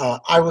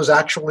 I was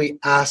actually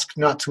asked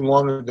not too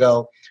long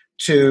ago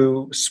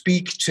to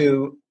speak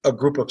to a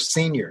group of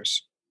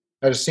seniors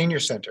at a senior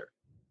center,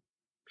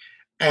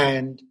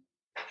 and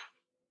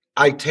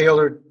I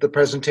tailored the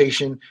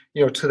presentation,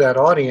 you know, to that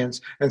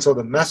audience. And so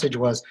the message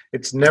was,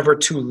 it's never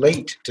too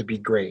late to be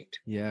great.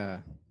 Yeah.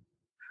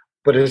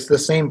 But it's the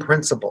same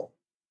principle.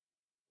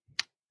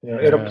 You know,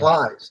 it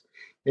applies.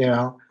 You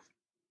know,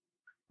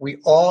 we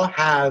all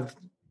have,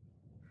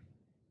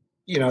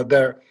 you know,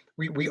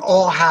 we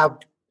all have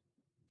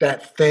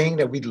that thing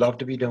that we'd love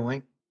to be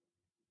doing.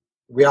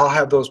 We all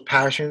have those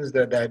passions,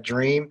 that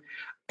dream.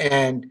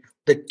 And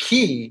the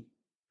key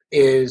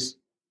is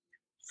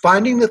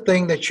finding the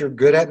thing that you're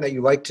good at and that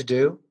you like to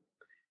do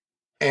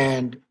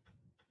and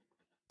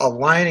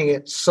aligning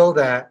it so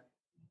that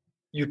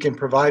you can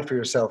provide for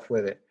yourself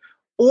with it,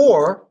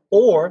 or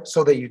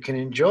so that you can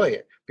enjoy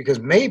it. Because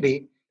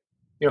maybe,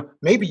 you know,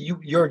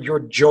 your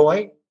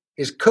joy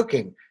is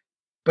cooking,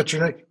 but you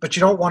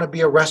don't want to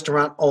be a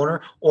restaurant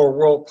owner or a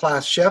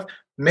world-class chef.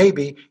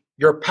 Maybe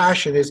your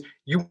passion is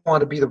you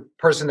want to be the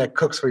person that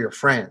cooks for your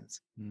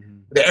friends. Mm-hmm.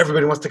 That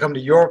everybody wants to come to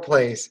your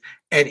place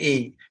and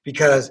eat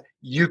because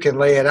you can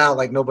lay it out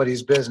like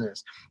nobody's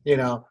business, you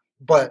know.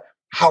 But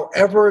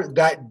however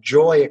that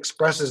joy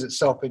expresses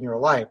itself in your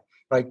life,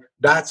 like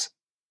that's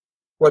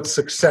what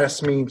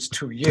success means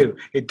to you.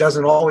 It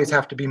doesn't always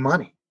have to be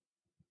money.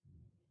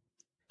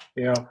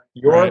 You know,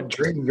 your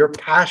dream, your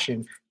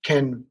passion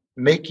can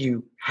make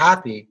you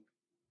happy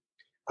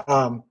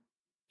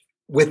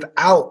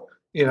without,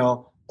 you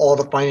know, all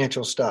the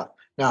financial stuff.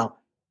 Now,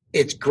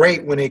 it's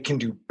great when it can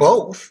do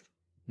both,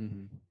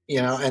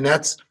 you know, and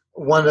that's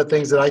one of the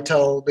things that I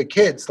tell the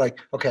kids, like,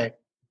 okay,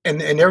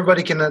 and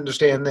everybody can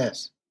understand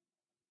this.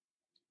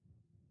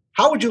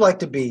 How would you like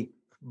to be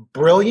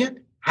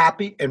brilliant,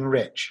 happy, and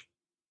rich?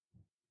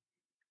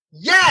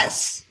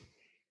 Yes!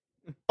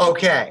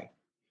 Okay.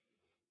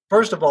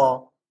 First of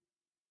all,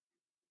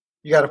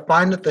 you got to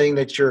find the thing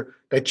that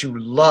you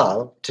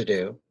love to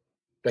do,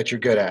 that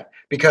you're good at,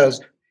 because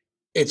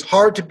it's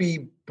hard to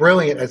be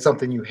brilliant at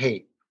something you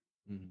hate.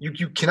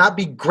 You cannot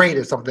be great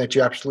at something that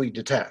you absolutely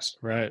detest.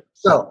 Right.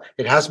 So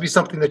it has to be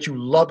something that you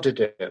love to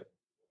do,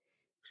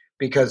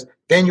 because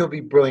then you'll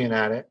be brilliant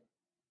at it,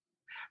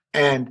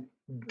 and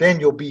then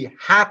you'll be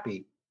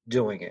happy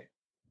doing it.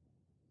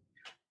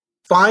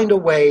 find a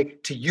way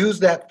to use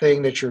that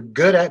thing that you're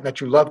good at, that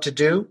you love to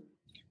do,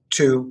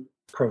 to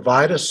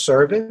provide a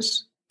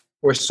service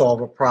or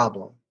solve a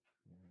problem.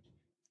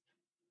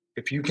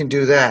 If you can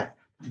do that,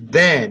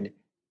 then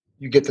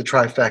you get the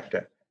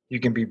trifecta. You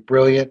can be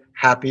brilliant,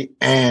 happy,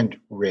 and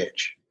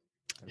rich.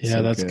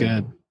 That's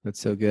good. That's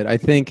so good. I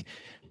think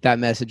that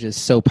message is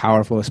so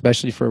powerful,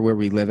 especially for where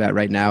we live at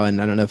right now.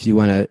 And I don't know if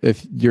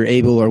if you're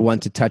able or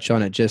want to touch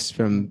on it, just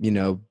from,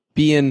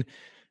 being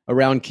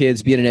around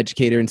kids, being an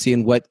educator and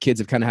seeing what kids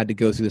have kind of had to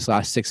go through this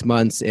last 6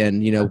 months.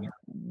 And,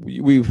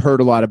 we've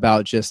heard a lot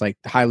about just like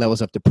high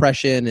levels of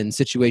depression and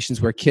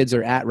situations where kids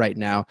are at right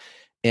now,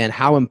 and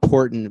how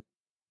important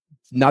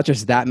not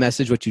just that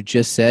message, what you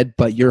just said,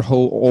 but your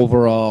whole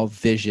overall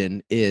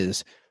vision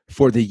is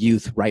for the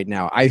youth right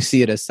now. I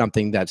see it as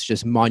something that's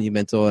just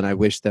monumental. And I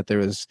wish that there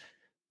was,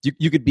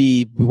 you could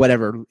be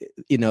whatever,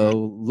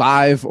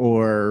 live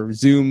or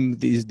Zoom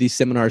these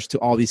seminars to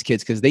all these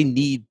kids, because they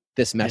need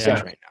this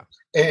message right now.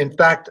 In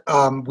fact,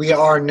 we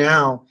are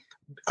now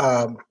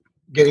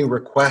getting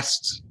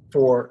requests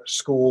for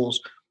schools.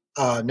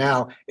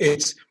 Now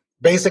it's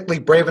basically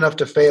Brave Enough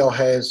to Fail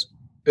has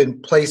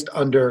been placed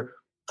under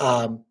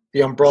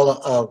the umbrella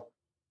of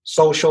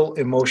social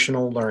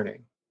emotional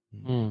learning.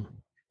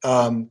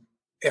 I'm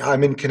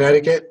in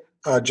Connecticut.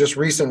 Just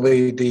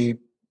recently, the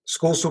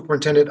school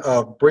superintendent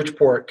of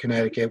Bridgeport,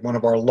 Connecticut, one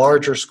of our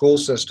larger school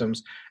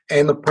systems,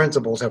 and the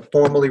principals have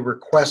formally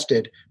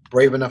requested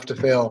Brave Enough to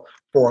Fail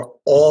for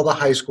all the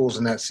high schools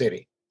in that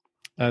city.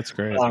 That's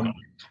great.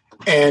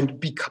 And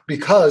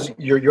because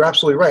you're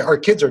absolutely right, our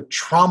kids are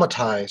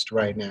traumatized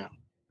right now.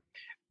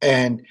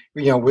 And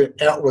we're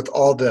out with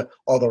all the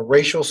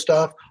racial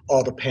stuff,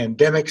 all the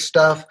pandemic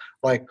stuff,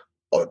 like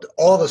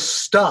all the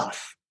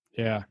stuff.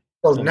 Yeah.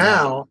 So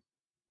now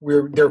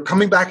they're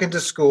coming back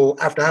into school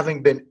after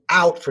having been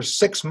out for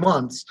 6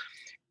 months,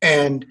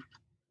 and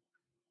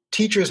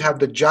teachers have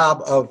the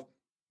job of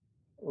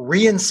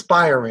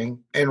re-inspiring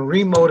and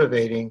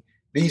remotivating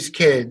these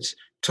kids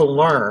to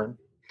learn.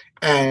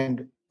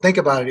 And think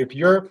about it: if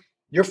you're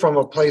from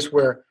a place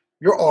where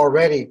you're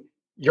already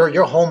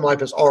your home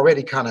life is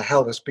already kind of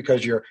hellish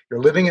because you're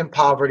living in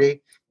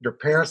poverty, your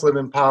parents live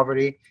in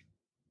poverty,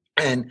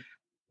 and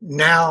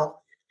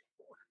now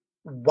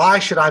why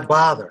should I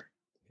bother?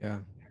 Yeah.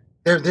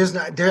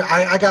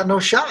 I got no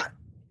shot.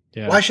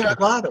 Yeah. Why should I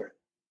bother?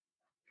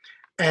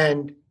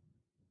 And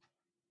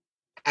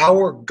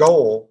our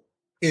goal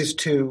is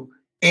to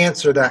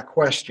answer that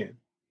question.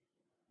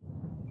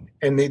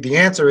 And the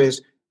answer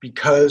is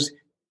because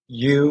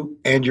you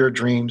and your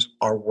dreams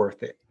are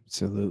worth it.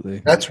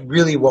 Absolutely. That's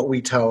really what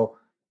we tell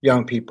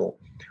young people.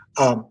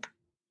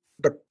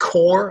 The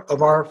core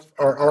of our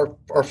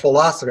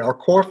philosophy, our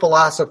core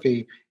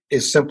philosophy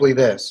is simply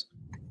this: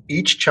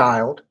 each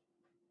child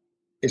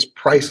is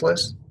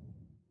priceless,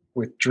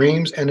 with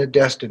dreams and a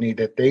destiny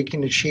that they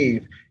can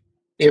achieve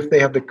if they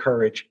have the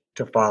courage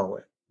to follow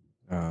it.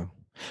 I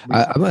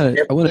want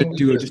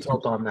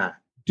to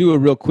do a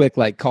real quick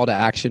call to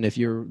action. If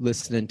you're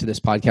listening to this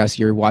podcast,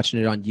 you're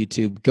watching it on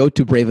YouTube, go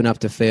to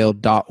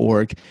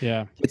braveenough2fail.org.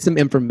 Yeah. Get some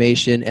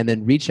information and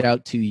then reach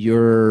out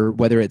to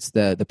whether it's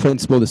the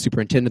principal, the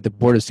superintendent, the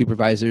board of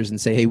supervisors, and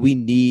say, hey, we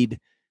need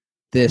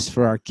this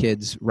for our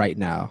kids right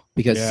now,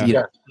 because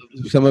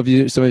some of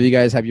you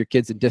guys have your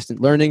kids in distant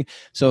learning.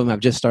 Some of them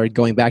have just started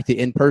going back to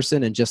in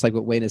person, and just like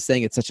what Wayne is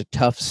saying, it's such a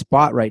tough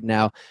spot right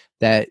now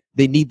that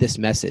they need this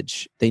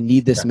message. They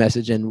need this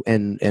message, and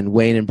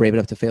Wayne and Brave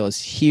Enough to Fail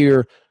is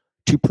here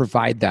to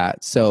provide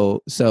that.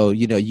 So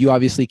you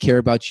obviously care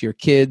about your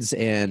kids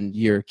and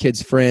your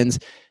kids' friends.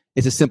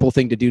 It's a simple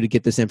thing to do to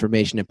get this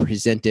information and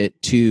present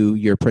it to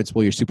your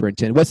principal, your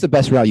superintendent. What's the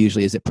best route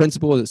usually? Is it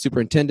principal, is it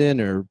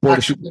superintendent, or board?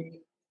 Actually,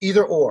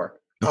 either or.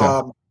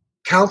 Okay.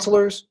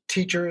 Counselors,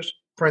 teachers,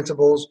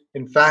 principals.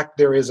 In fact,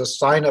 there is a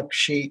sign-up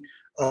sheet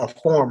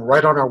form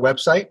right on our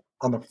website,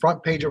 on the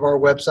front page of our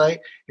website.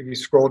 If you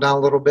scroll down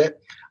a little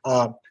bit,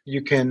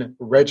 you can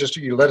register.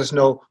 You let us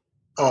know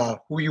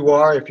who you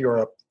are, if you're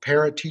a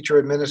parent, teacher,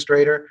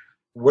 administrator,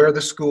 where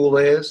the school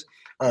is.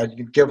 You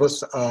can give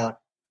us the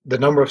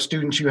number of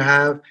students you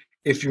have,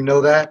 if you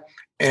know that,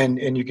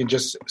 and you can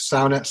just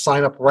sign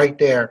up right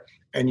there,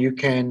 and you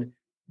can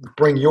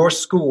bring your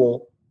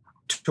school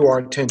to our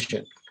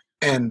attention.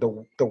 And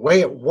the way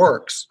it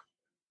works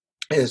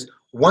is,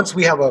 once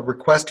we have a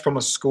request from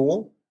a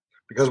school,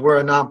 because we're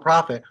a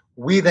nonprofit,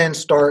 we then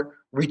start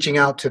reaching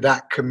out to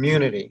that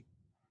community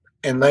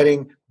and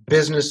letting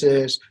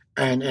businesses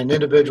and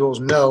individuals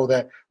know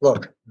that,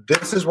 look,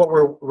 this is what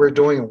we're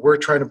doing, and we're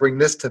trying to bring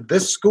this to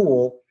this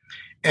school,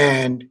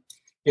 and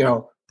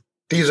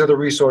these are the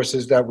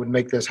resources that would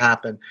make this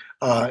happen,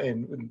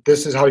 and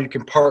this is how you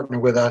can partner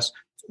with us,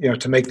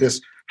 to make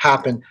this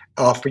happen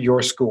for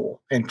your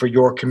school and for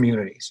your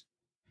communities.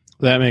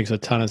 That makes a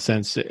ton of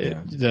sense.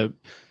 The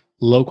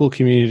local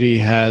community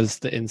has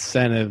the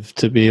incentive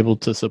to be able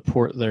to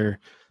support their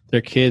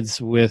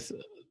kids with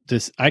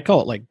this. I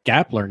call it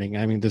gap learning.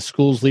 I mean, the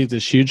schools leave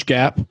this huge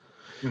gap,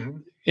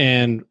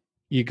 and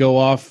you go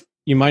off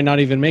you might not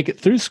even make it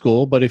through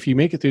school, but if you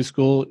make it through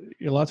school,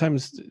 a lot of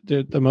times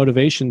the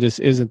motivation just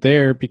isn't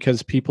there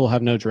because people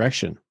have no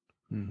direction.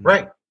 Mhm.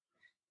 Right.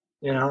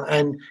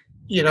 And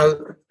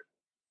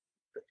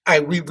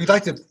we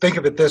like to think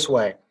of it this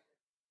way.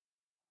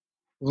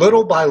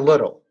 Little by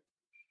little,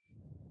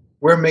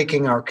 we're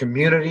making our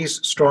communities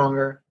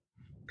stronger,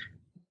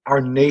 our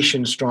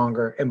nation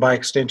stronger, and by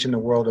extension, the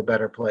world a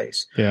better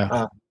place.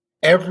 Yeah.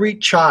 Every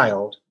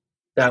child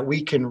that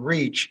we can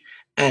reach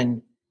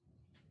and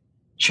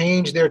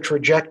change their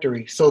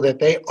trajectory so that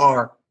they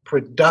are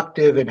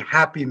productive and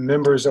happy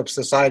members of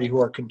society who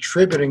are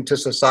contributing to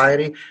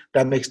society,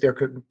 that makes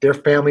their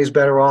families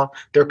better off,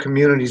 their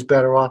communities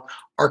better off,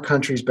 our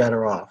country's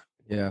better off.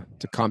 Yeah,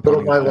 it's a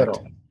compounding Little by effect.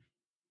 little.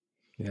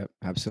 Yeah,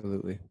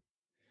 absolutely.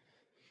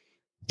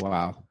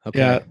 Wow. Okay.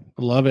 Yeah,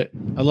 I love it.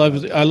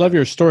 I love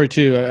your story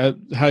too.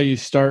 How you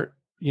start,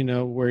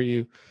 where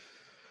you're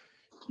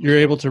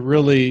able to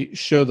really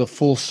show the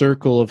full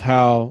circle of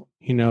how,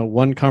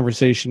 one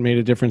conversation made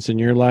a difference in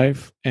your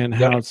life and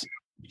how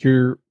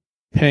you're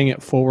paying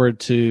it forward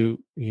to,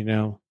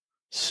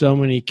 so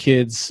many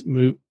kids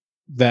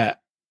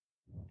that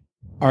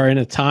are in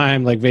a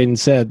time, like Vaden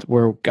said,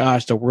 where,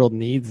 gosh, the world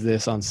needs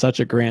this on such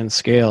a grand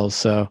scale.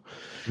 So,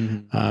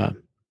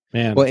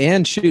 man. Well,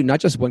 and shoot, not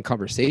just one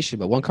conversation,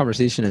 but one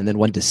conversation and then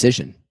one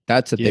decision.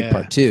 That's a big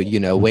part too.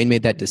 Wayne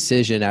made that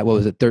decision at,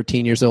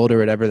 13 years old or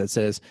whatever, that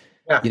says,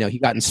 he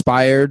got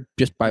inspired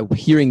just by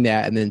hearing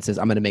that and then says,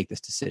 I'm going to make this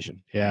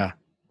decision. Yeah.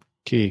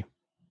 Key.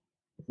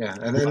 Yeah.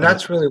 And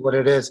that's really what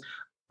it is.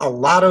 A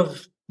lot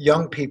of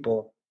young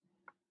people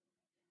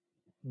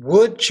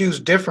would choose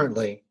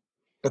differently,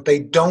 but they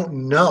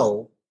don't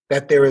know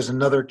that there is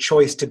another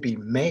choice to be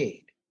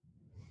made.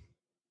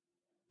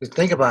 Just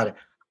think about it.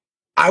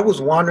 I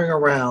was wandering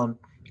around.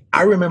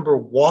 I remember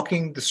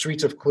walking the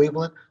streets of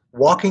Cleveland,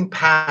 walking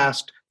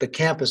past the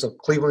campus of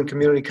Cleveland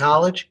Community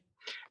College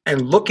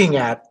and looking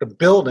at the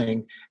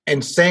building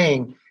and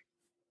saying,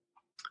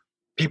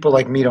 people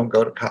like me don't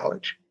go to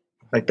college.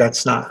 Like,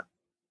 that's not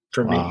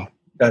for me.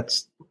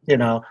 That's,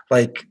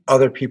 like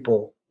other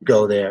people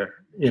go there,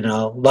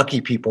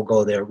 lucky people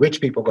go there, rich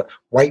people go,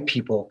 white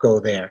people go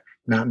there,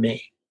 not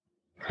me.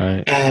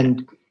 Right.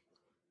 And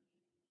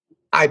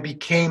I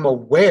became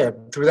aware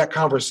through that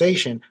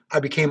conversation,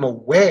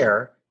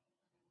 that,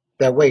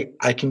 wait,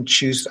 I can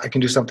choose, I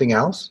can do something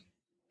else.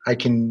 I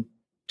can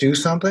do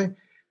something.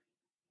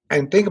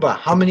 And think about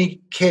how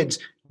many kids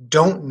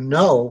don't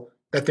know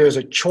that there's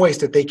a choice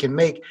that they can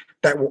make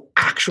that will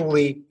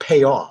actually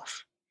pay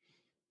off.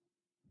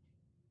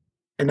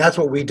 And that's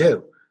what we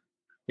do.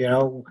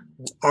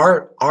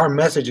 Our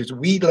message is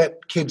we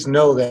let kids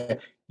know that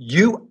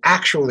you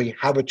actually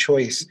have a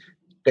choice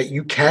that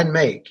you can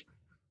make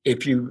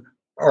if you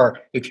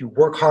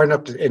work hard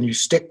enough and you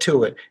stick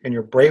to it and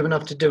you're brave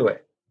enough to do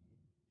it.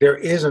 There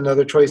is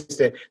another choice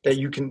that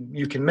you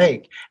can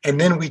make.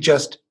 And then we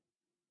just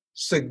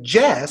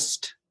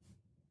suggest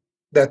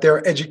that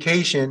their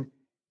education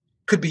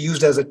could be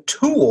used as a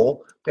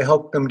tool to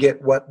help them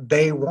get what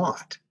they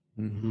want.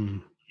 Mm-hmm.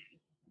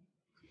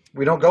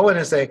 We don't go in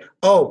and say,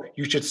 oh,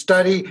 you should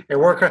study and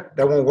work hard.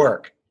 That won't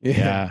work.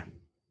 Yeah.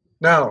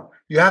 No,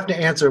 you have to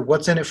answer,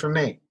 what's in it for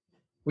me?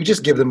 We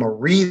just give them a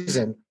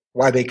reason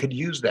why they could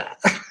use that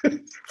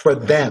for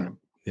them.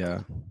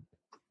 Yeah.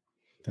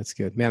 That's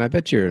good. Man, I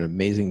bet you're an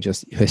amazing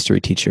history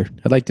teacher.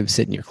 I'd like to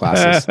sit in your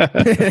classes.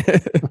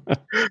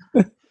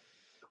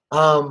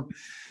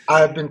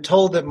 I've been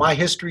told that my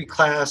history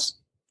class,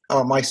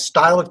 my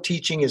style of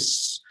teaching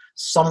is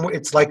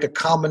it's like a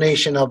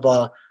combination of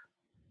a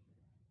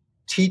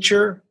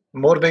teacher,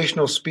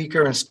 motivational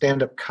speaker, and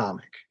stand-up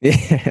comic.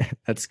 Yeah,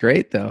 that's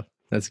great though.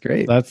 That's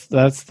great. That's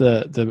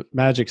the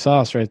magic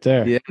sauce right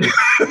there. Yeah.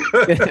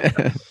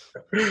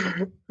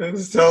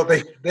 So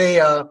they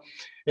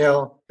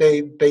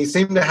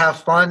seem to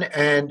have fun,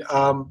 and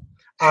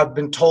I've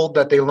been told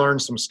that they learn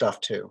some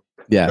stuff too.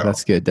 Yeah, So.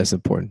 That's good. That's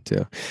important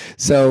too.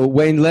 So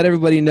Wayne, let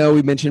everybody know,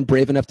 we mentioned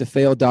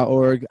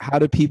braveenoughtofail.org.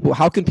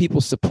 How can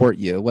people support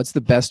you? What's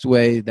the best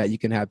way that you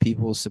can have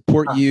people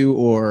support you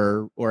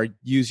or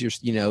use your,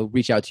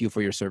 reach out to you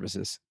for your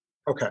services?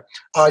 Okay.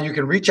 You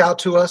can reach out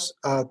to us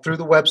through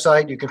the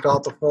website. You can fill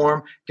out the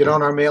form, get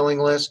on our mailing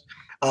list,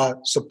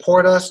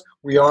 support us.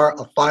 We are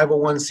a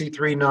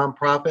 501c3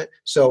 nonprofit,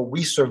 so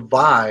we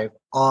survive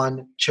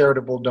on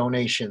charitable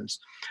donations.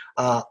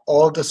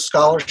 All the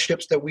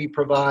scholarships that we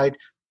provide,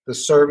 the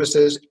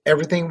services,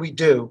 everything we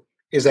do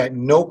is at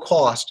no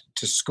cost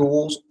to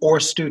schools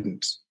or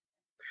students.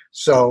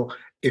 So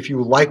if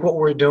you like what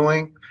we're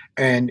doing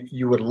and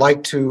you would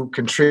like to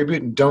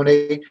contribute and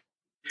donate,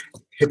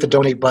 hit the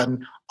donate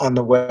button on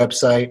the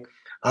website,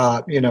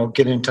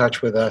 get in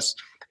touch with us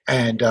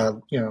and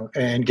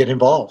get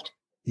involved.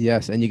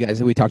 Yes, and you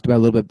guys, we talked about a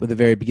little bit at the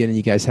very beginning,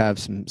 you guys have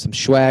some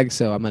swag,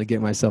 so I'm going to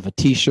get myself a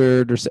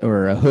t-shirt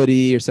or a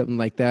hoodie or something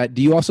like that.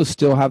 Do you also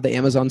still have the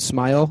Amazon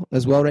Smile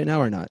as well right now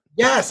or not?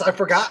 Yes, I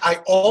forgot. I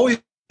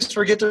always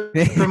forget to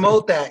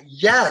promote that.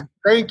 Yeah,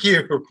 thank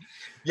you.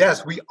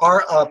 Yes, we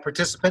are a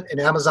participant in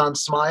Amazon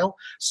Smile.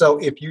 So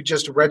if you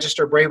just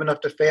register Brave Enough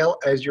to Fail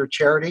as your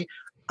charity,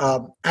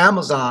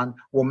 Amazon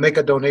will make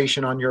a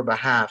donation on your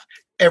behalf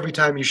every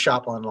time you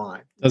shop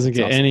online. Doesn't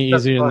get any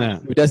easier than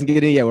that. It doesn't get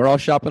any. Yeah, we're all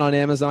shopping on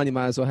Amazon. You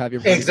might as well have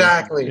your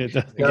exactly.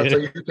 So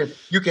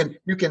you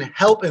can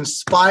help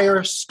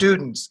inspire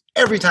students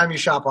every time you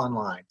shop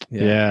online.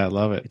 Yeah, I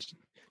love it.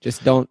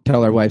 Just don't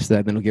tell our wives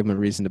that, then we'll give them a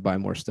reason to buy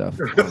more stuff.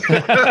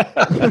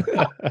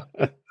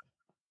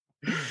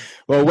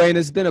 Well, Wayne,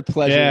 it's been a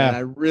pleasure. Yeah. And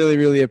I really,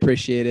 really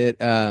appreciate it.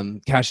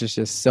 Gosh,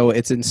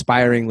 it's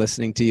inspiring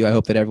listening to you. I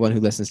hope that everyone who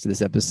listens to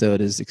this episode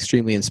is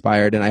extremely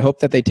inspired. And I hope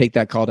that they take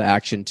that call to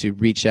action to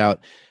reach out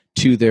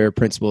to their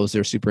principals,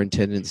 their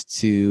superintendents,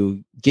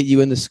 to get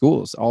you in the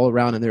schools all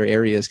around in their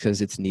areas,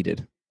 because it's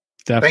needed.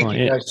 Definitely.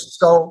 Thank you guys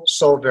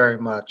so very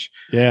much.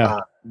 Yeah.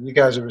 You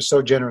guys are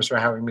so generous for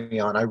having me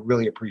on. I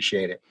really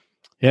appreciate it.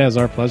 Yeah, it's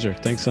our pleasure.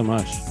 Thanks so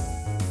much.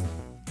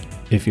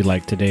 If you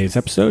liked today's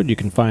episode, you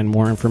can find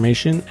more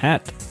information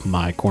at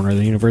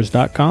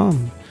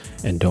mycorneroftheuniverse.com.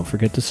 And don't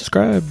forget to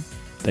subscribe.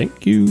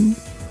 Thank you.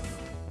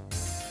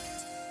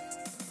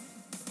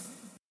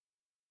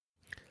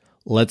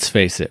 Let's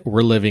face it,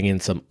 we're living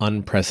in some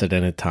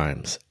unprecedented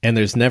times, and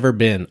there's never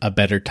been a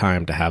better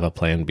time to have a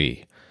plan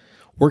B.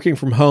 Working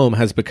from home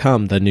has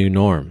become the new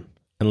norm.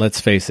 And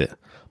let's face it,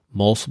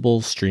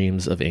 multiple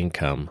streams of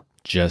income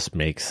just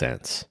make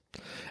sense.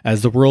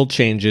 As the world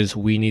changes,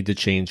 we need to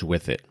change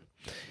with it.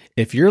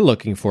 If you're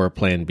looking for a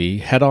plan B,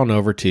 head on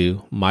over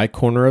to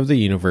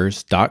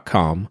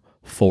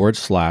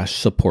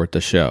mycorneroftheuniverse.com/support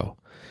the show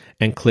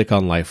and click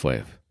on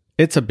LifeWave.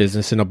 It's a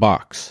business in a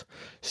box.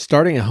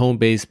 Starting a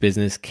home-based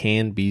business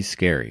can be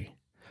scary.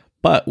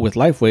 But with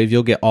LifeWave,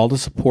 you'll get all the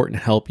support and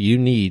help you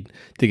need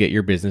to get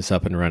your business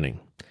up and running.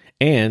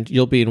 And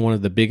you'll be in one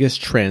of the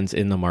biggest trends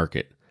in the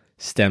market,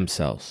 stem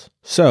cells.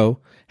 So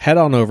head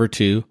on over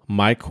to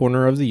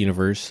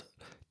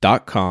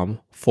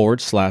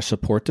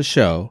mycorneroftheuniverse.com/support the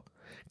show.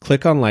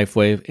 Click on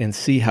LifeWave and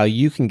see how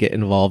you can get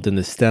involved in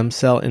the stem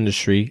cell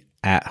industry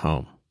at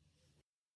home.